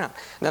fooling around.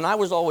 And then I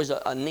was always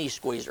a knee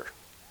squeezer.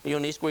 You a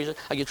knee squeezer?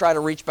 Like you try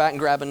to reach back and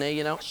grab a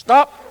knee,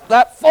 Stop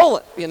that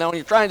fooling, and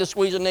you're trying to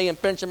squeeze a knee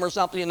and pinch them or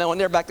something, and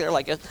they're back there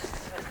like this,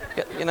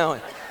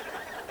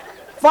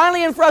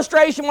 Finally, in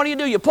frustration, what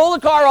do? You pull the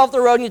car off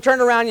the road and you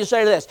turn around and you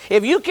say this: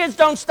 if you kids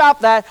don't stop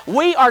that,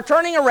 we are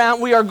turning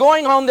around, we are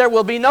going home, there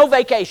will be no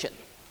vacation.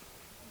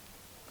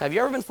 Have you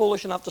ever been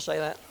foolish enough to say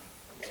that?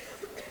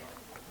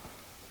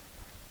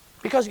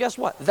 Because guess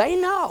what? They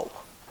know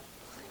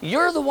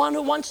you're the one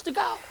who wants to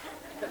go.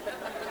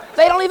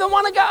 They don't even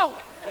want to go.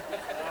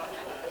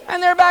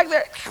 And they're back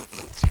there.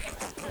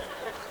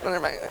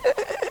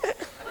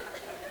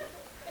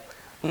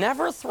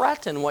 Never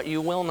threaten what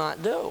you will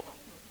not do.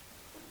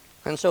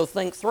 And so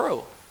think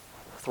through.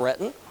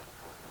 Threaten,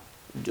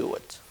 do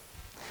it.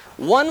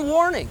 One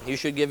warning you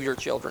should give your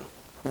children.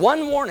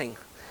 One warning,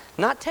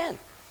 not 10.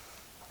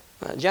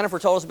 Jennifer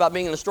told us about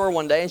being in the store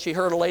one day, and she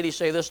heard a lady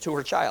say this to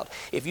her child: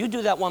 if you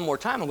do that one more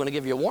time, I'm going to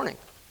give you a warning.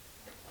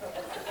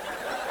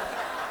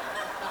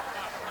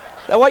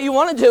 Now what you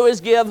want to do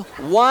is give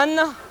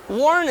one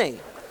warning.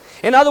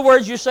 In other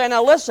words, you say,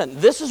 now listen,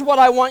 this is what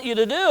I want you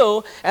to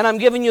do, and I'm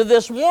giving you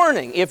this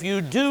warning. If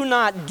you do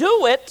not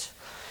do it,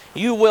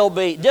 you will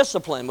be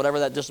disciplined, whatever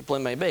that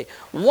discipline may be.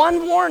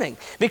 One warning,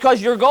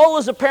 because your goal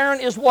as a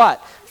parent is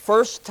what?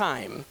 First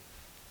time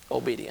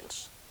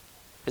obedience.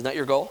 Isn't that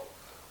your goal?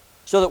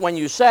 So that when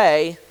you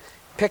say,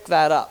 pick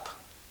that up,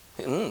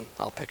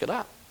 I'll pick it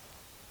up.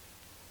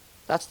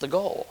 That's the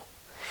goal.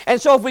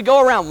 And so if we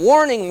go around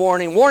warning,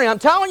 warning, warning, I'm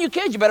telling you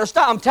kids, you better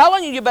stop. I'm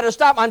telling you, you better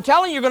stop. I'm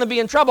telling you, you're going to be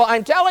in trouble.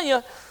 I'm telling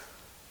you.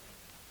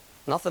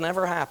 Nothing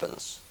ever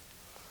happens.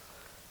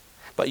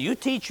 But you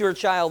teach your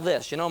child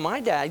this. You know, my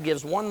dad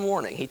gives one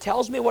warning. He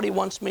tells me what he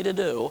wants me to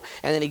do,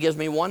 and then he gives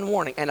me one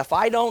warning. And if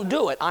I don't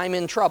do it, I'm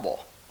in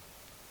trouble.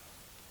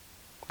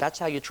 That's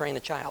how you train a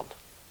child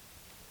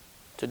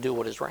to do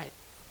what is right.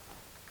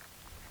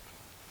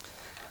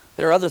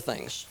 There are other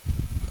things.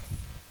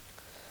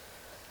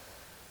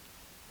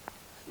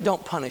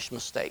 Don't punish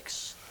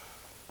mistakes.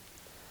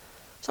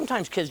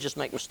 Sometimes kids just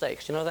make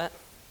mistakes. You know that?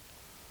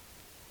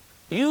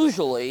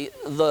 Usually,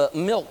 the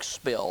milk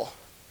spill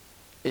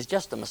is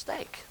just a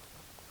mistake.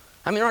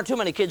 I mean, there aren't too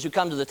many kids who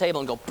come to the table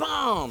and go,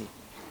 boom.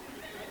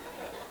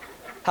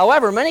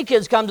 However, many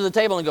kids come to the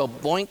table and go,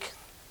 boink,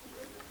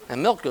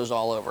 and milk goes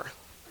all over.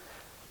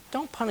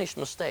 Don't punish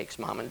mistakes,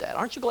 Mom and Dad.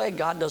 Aren't you glad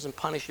God doesn't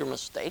punish your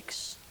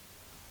mistakes?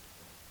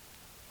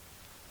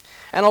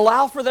 And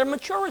allow for their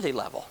maturity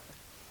level.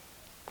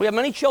 We have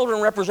many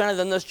children represented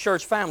in this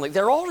church family.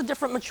 They're all at a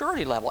different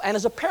maturity level. And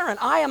as a parent,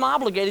 I am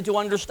obligated to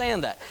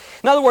understand that.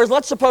 In other words,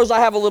 let's suppose I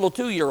have a little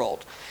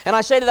 2-year-old. And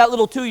I say to that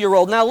little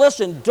 2-year-old, now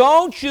listen,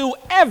 don't you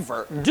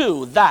ever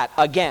do that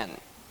again.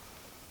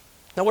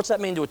 Now what's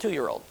that mean to a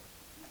 2-year-old?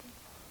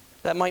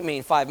 That might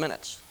mean 5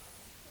 minutes,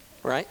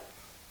 right?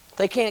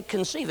 They can't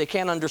conceive, they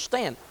can't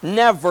understand.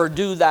 Never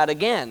do that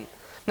again.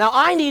 Now,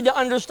 I need to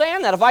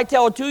understand that. If I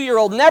tell a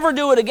 2-year-old, never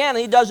do it again,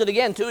 and he does it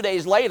again 2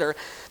 days later,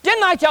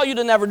 didn't I tell you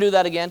to never do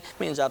that again? It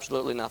means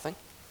absolutely nothing.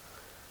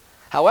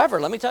 However,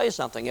 let me tell you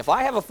something. If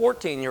I have a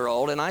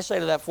 14-year-old, and I say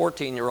to that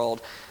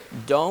 14-year-old,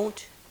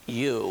 don't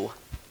you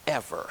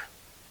ever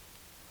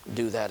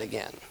do that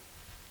again,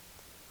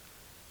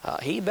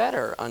 he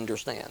better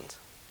understand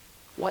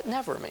what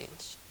never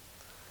means.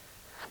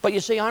 But you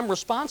see, I'm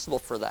responsible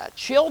for that.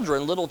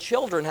 Little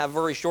children have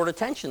very short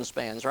attention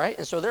spans, right?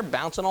 And so they're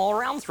bouncing all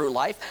around through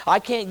life. I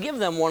can't give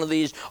them one of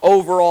these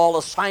overall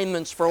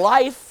assignments for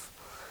life.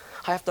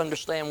 I have to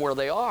understand where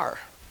they are,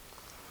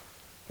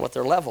 what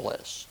their level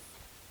is.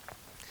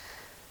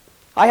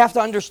 I have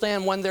to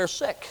understand when they're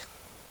sick,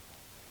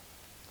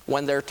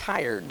 when they're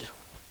tired.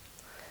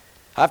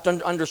 I have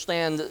to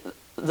understand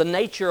the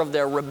nature of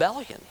their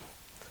rebellion.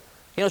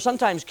 You know,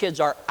 sometimes kids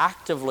are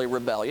actively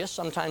rebellious,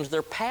 sometimes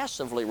they're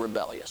passively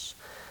rebellious.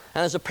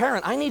 And as a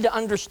parent, I need to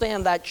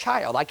understand that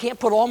child. I can't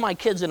put all my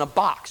kids in a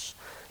box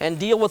and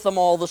deal with them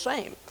all the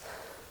same.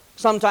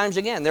 Sometimes,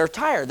 again, they're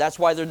tired. That's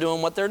why they're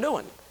doing what they're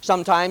doing.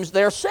 Sometimes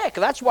they're sick.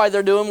 That's why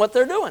they're doing what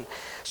they're doing.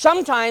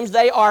 Sometimes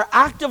they are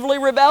actively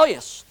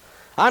rebellious.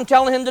 I'm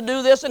telling him to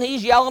do this, and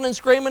he's yelling and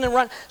screaming and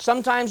running.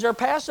 Sometimes they're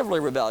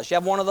passively rebellious. You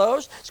have one of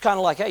those? It's kind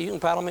of like, hey, you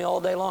can paddle me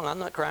all day long. I'm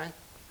not crying.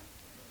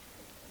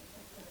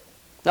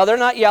 Now, they're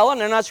not yelling,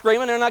 they're not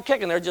screaming, they're not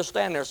kicking. They're just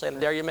standing there saying,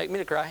 dare you make me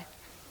to cry?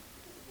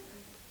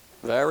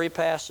 Very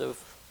passive,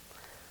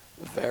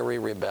 very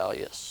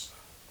rebellious.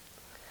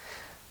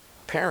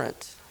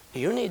 Parent,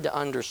 you need to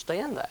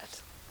understand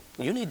that.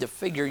 You need to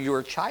figure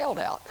your child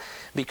out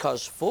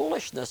because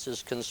foolishness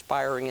is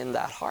conspiring in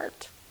that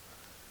heart,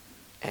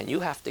 and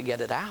you have to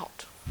get it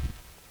out.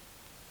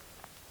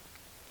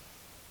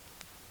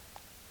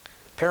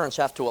 Parents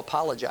have to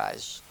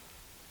apologize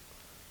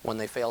when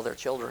they fail their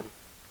children.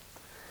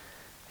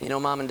 You know,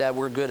 Mom and Dad,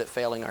 we're good at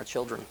failing our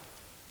children.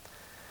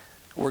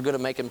 We're good at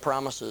making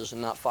promises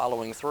and not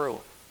following through.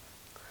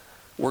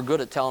 We're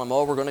good at telling them,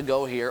 oh, we're going to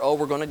go here, oh,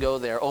 we're going to go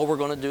there, oh, we're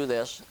going to do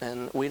this,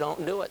 and we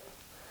don't do it.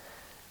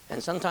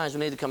 And sometimes we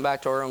need to come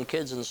back to our own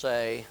kids and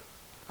say,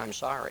 I'm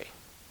sorry.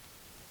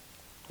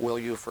 Will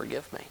you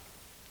forgive me?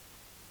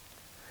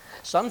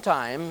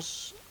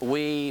 Sometimes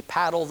we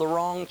paddle the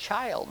wrong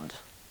child.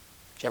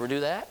 Did you ever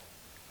do that?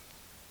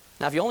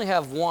 Now, if you only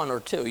have 1 or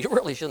 2, you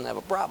really shouldn't have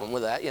a problem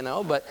with that, you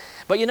know. But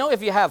you know,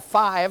 if you have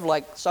 5,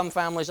 like some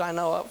families I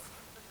know of,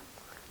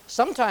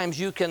 sometimes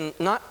you can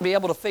not be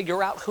able to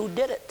figure out who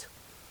did it.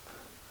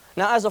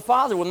 Now, as a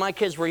father, when my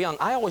kids were young,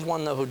 I always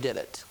want to know who did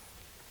it.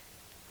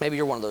 Maybe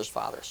you're one of those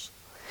fathers.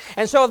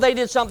 And so if they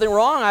did something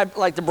wrong, I'd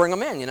like to bring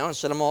them in, you know, and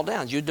sit them all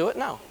down. Did you do it?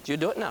 No. Did you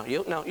do it? No.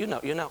 You know, you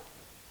know.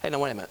 Hey, no,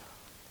 wait a minute.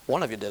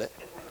 One of you did it.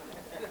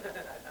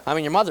 I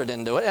mean, your mother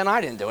didn't do it, and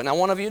I didn't do it. Now,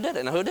 one of you did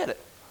it. Now, who did it?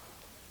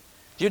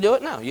 Did you do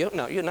it? No. You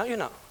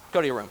know.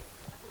 Go to your room.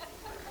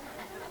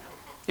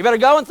 You better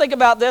go and think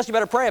about this. You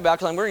better pray about it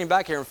because I'm bringing you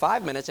back here in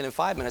 5 minutes, and in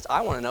 5 minutes,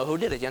 I want to know who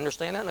did it. You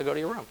understand that? Now go to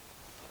your room.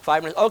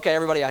 5 minutes. Okay,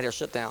 everybody out here,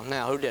 sit down.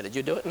 Now, who did it? Did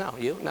you do it? No.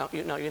 You? No.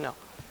 You know.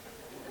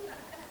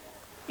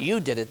 You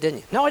did it, didn't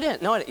you? No, I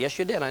didn't. No, I didn't. Yes,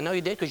 you did. I know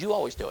you did because you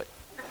always do it.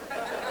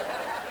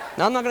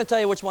 Now, I'm not going to tell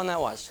you which one that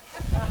was.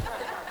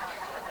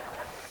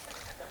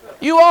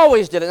 You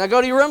always did it. Now, go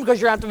to your room because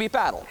you have to be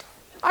paddled.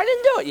 I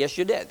didn't do it. Yes,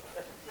 you did.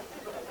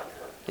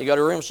 You go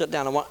to your room, sit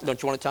down.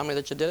 Don't you want to tell me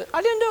that you did it?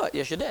 I didn't do it.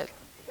 Yes, you did.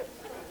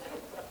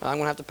 I'm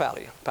going to have to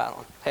paddle you.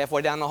 Paddle.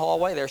 Halfway down the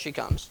hallway, there she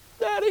comes.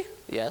 Daddy?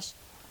 Yes.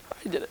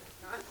 I did it.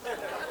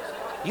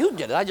 You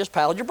did it. I just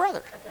paddled your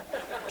brother.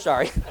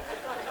 Sorry.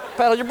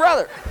 Paddled your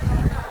brother.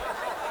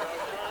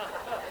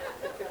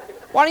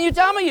 Why didn't you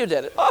tell me you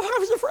did it? Oh, I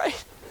was afraid.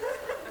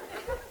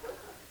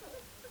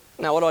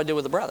 Now, what do I do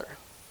with the brother?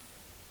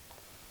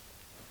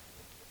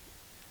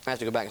 I have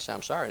to go back and say,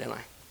 I'm sorry, didn't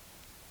I?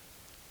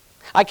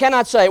 I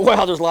cannot say,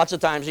 well, there's lots of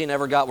times he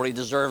never got what he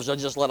deserves, so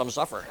just let him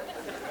suffer.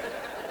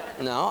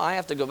 No, I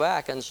have to go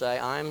back and say,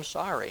 I'm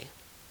sorry.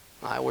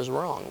 I was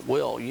wrong.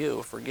 Will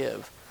you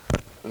forgive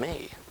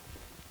me?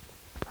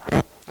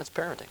 That's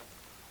parenting.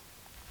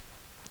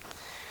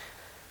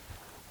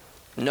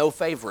 No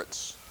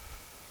favorites.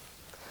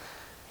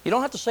 You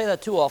don't have to say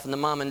that too often to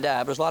mom and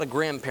dad. There's a lot of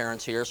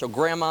grandparents here, so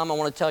grandmom, I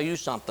want to tell you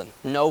something.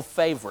 No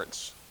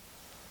favorites.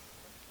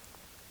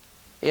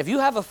 If you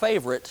have a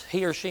favorite,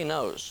 he or she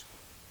knows.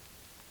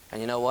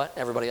 And you know what?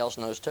 Everybody else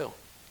knows too.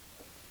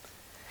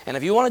 And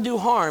if you want to do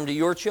harm to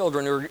your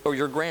children or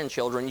your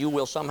grandchildren, you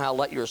will somehow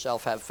let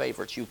yourself have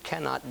favorites. You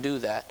cannot do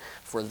that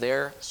for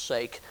their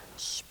sake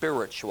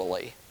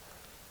spiritually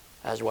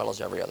as well as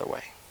every other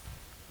way.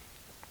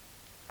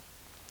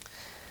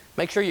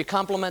 Make sure you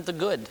compliment the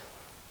good.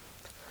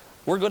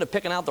 We're good at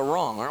picking out the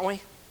wrong, aren't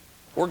we?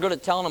 We're good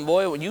at telling them,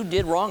 boy, what you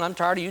did wrong, I'm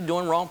tired of you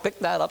doing wrong, pick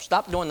that up,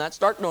 stop doing that,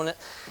 start doing it.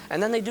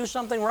 And then they do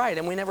something right,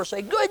 and we never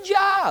say, good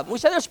job. We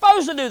say they're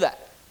supposed to do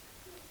that.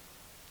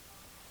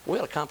 We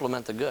ought to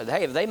compliment the good.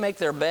 Hey, if they make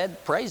their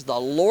bed, praise the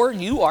Lord,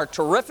 you are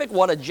terrific.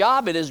 What a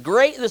job. It is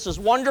great. This is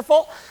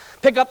wonderful.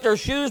 Pick up their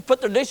shoes,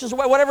 put their dishes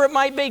away, whatever it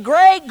might be.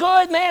 Great,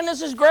 good, man,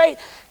 this is great.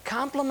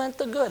 Compliment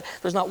the good.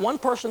 There's not one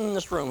person in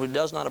this room who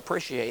does not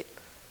appreciate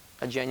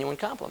a genuine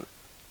compliment.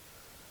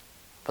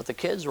 But the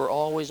kids were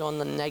always on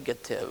the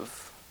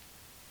negative,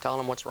 telling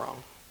them what's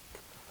wrong.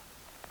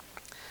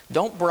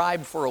 Don't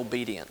bribe for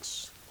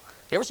obedience.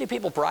 You ever see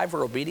people bribe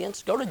for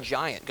obedience? Go to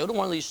Giant. Go to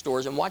one of these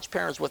stores and watch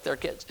parents with their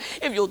kids.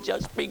 If you'll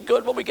just be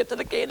good when we get to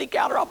the candy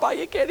counter, I'll buy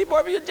you a candy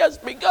bar if you'll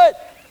just be good.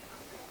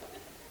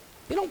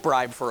 You don't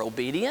bribe for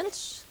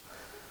obedience.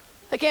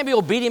 They can't be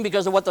obedient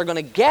because of what they're going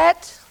to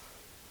get.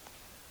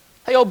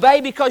 They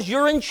obey because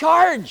you're in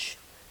charge.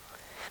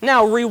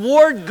 Now,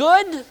 reward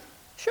good?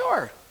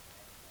 Sure.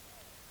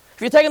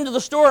 If you take them to the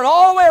store and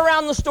all the way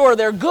around the store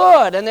they're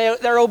good and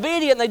they're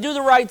obedient and they do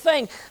the right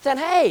thing, then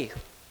hey,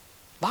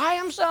 buy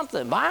them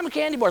something. Buy them a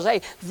candy bar. Say,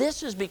 hey,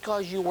 this is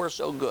because you were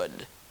so good.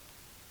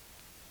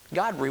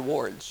 God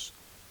rewards.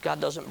 God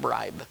doesn't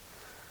bribe.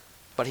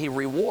 But He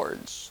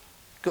rewards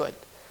good.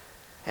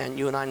 And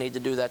you and I need to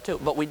do that too.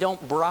 But we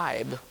don't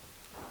bribe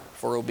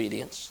for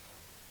obedience.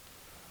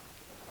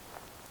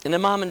 And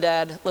then mom and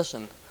dad,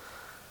 listen,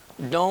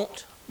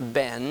 don't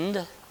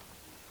bend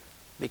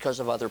because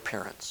of other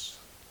parents.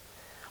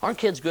 Aren't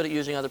kids good at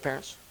using other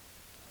parents?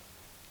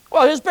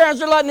 Well, his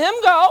parents are letting him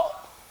go.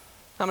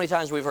 How many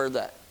times we've heard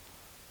that?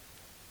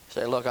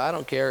 Say, look, I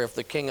don't care if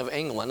the King of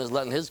England is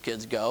letting his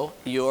kids go.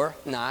 You're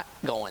not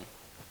going.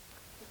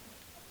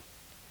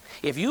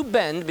 If you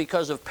bend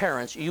because of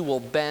parents, you will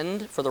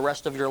bend for the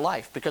rest of your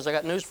life. Because I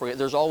got news for you.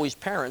 There's always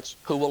parents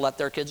who will let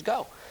their kids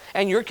go.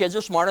 And your kids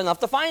are smart enough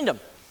to find them.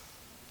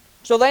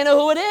 So they know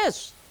who it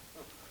is.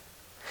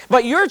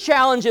 But your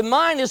challenge and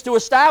mine is to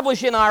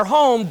establish in our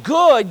home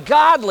good,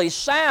 godly,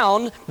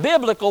 sound,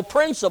 biblical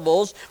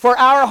principles for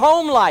our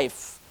home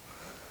life.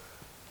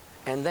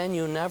 And then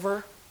you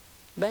never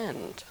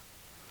bend.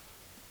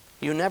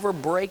 You never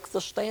break the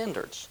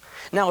standards.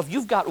 Now, if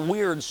you've got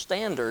weird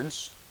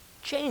standards,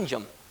 change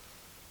them.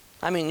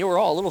 I mean, you're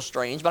all a little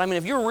strange, but I mean,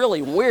 if you're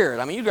really weird,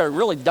 I mean, you've got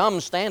really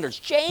dumb standards,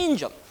 change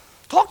them.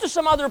 Talk to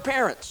some other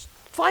parents.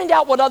 Find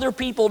out what other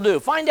people do.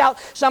 Find out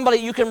somebody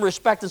you can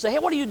respect and say, hey,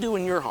 what do you do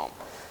in your home?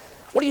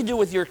 What do you do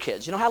with your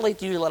kids? You know, how late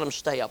do you let them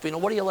stay up? You know,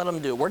 what do you let them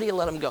do? Where do you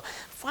let them go?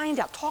 Find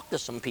out. Talk to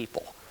some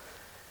people.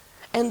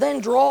 And then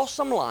draw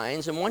some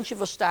lines, and once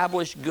you've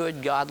established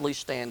good, godly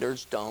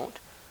standards, don't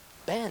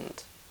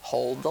bend.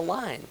 Hold the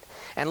line.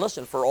 And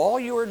listen, for all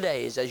your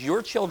days, as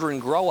your children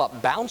grow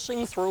up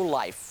bouncing through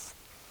life,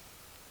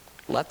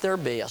 let there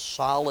be a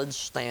solid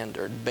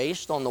standard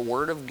based on the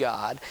Word of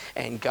God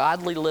and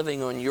godly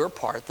living on your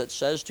part that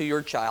says to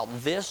your child,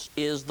 this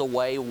is the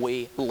way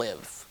we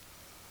live.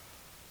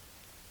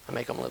 And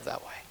make them live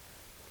that way.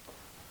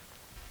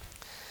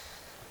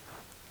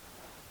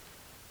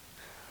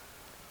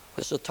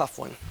 This is a tough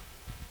one.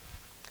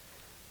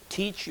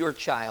 Teach your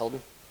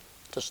child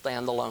to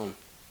stand alone.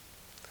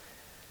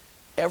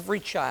 Every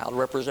child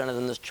represented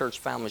in this church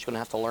family is going to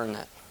have to learn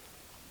that.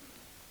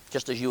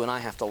 Just as you and I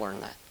have to learn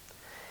that.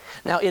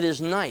 Now, it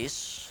is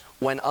nice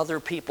when other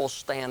people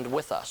stand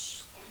with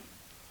us.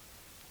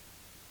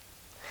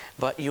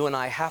 But you and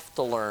I have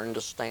to learn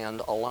to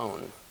stand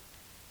alone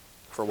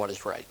for what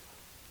is right.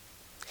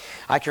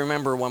 I can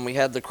remember when we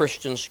had the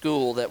Christian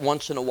school that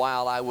once in a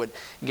while I would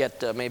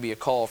get maybe a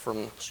call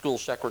from school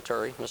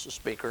secretary, Mrs.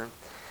 Speaker.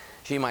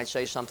 She might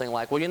say something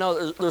like, well, you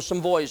know, there's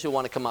some boys who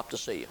want to come up to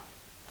see you.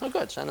 Oh,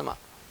 good, send them up.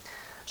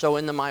 So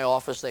into my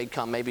office they'd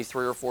come, maybe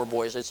 3 or 4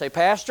 boys. They'd say,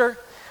 Pastor,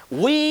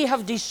 we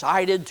have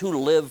decided to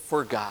live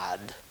for God.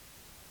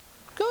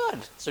 Good.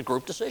 It's a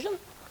group decision.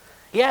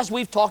 Yes,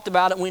 we've talked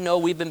about it. We know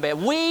we've been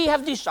bad. We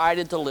have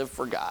decided to live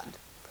for God.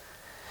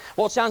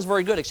 Well, it sounds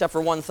very good except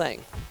for one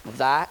thing.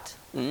 That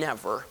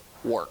never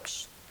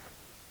works.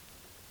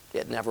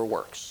 It never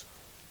works.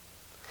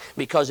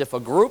 Because if a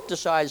group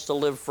decides to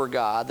live for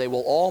God, they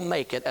will all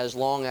make it as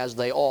long as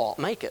they all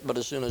make it. But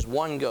as soon as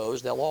one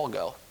goes, they'll all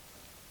go.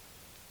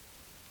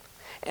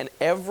 And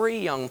every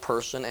young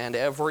person and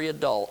every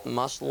adult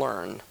must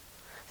learn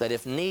that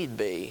if need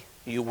be,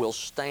 you will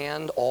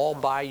stand all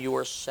by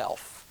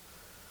yourself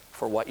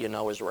for what you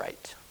know is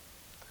right.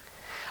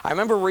 I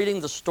remember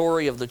reading the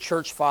story of the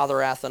church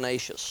father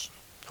Athanasius,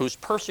 whose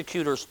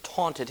persecutors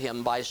taunted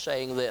him by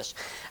saying this,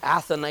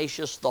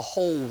 "Athanasius, the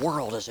whole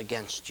world is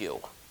against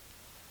you."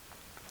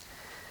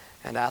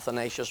 And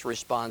Athanasius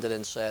responded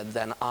and said,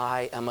 "Then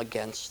I am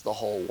against the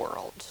whole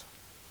world."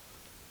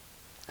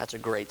 That's a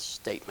great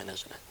statement,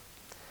 isn't it?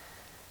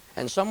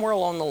 And somewhere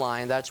along the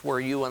line, that's where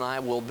you and I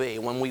will be,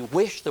 when we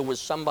wish there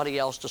was somebody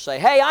else to say,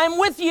 "Hey, I'm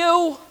with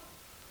you."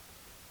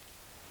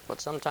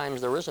 But sometimes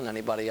there isn't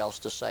anybody else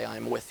to say,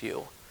 "I'm with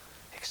you,"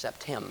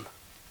 except Him.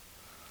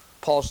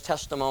 Paul's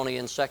testimony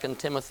in 2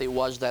 Timothy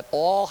was that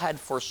all had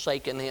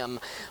forsaken him,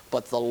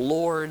 but the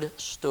Lord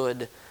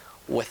stood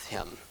with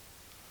him,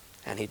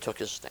 and he took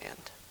his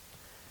stand.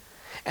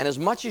 And as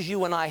much as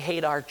you and I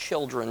hate our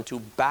children to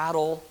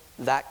battle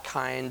that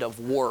kind of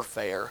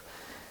warfare,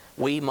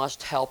 we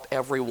must help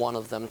every one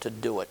of them to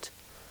do it.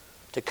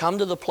 To come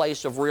to the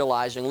place of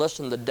realizing,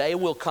 listen, the day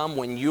will come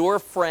when your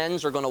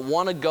friends are going to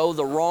want to go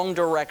the wrong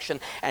direction,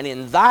 and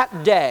in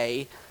that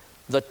day,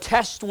 the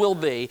test will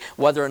be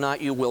whether or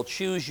not you will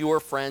choose your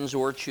friends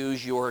or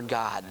choose your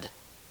God.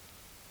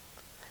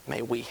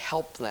 May we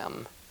help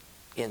them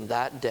in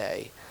that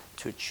day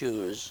to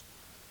choose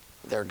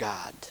their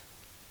God.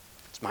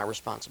 It's my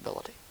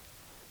responsibility.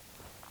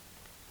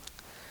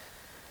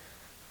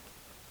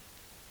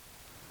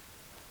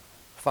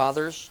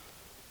 Fathers,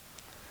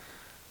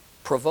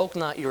 provoke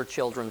not your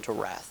children to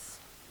wrath.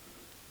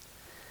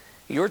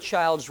 Your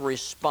child's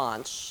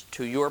response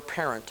to your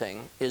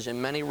parenting is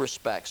in many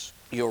respects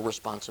your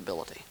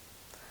responsibility.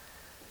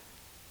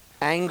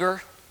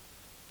 Anger,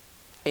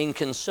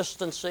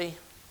 inconsistency,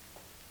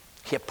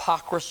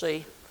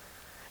 hypocrisy,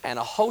 and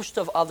a host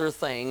of other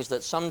things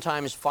that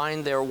sometimes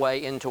find their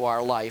way into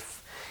our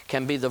life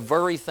can be the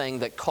very thing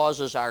that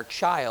causes our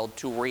child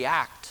to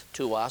react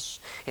to us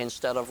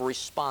instead of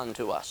respond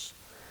to us.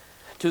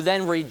 To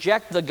then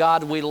reject the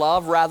God we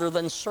love rather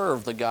than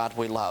serve the God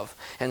we love.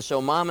 And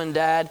so, Mom and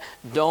Dad,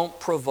 don't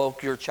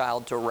provoke your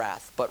child to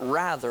wrath, but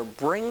rather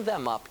bring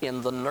them up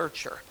in the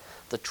nurture,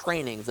 the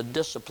training, the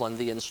discipline,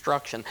 the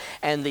instruction,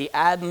 and the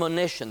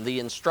admonition,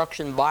 the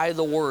instruction by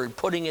the Word,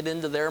 putting it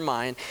into their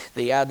mind,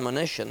 the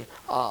admonition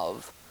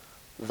of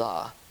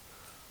the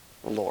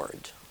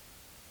Lord.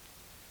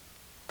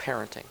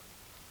 Parenting.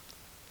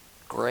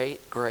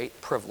 Great, great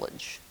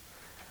privilege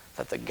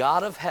that the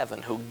God of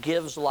heaven, who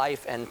gives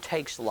life and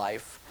takes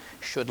life,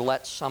 should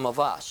let some of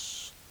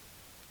us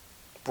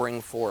bring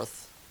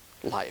forth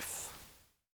life.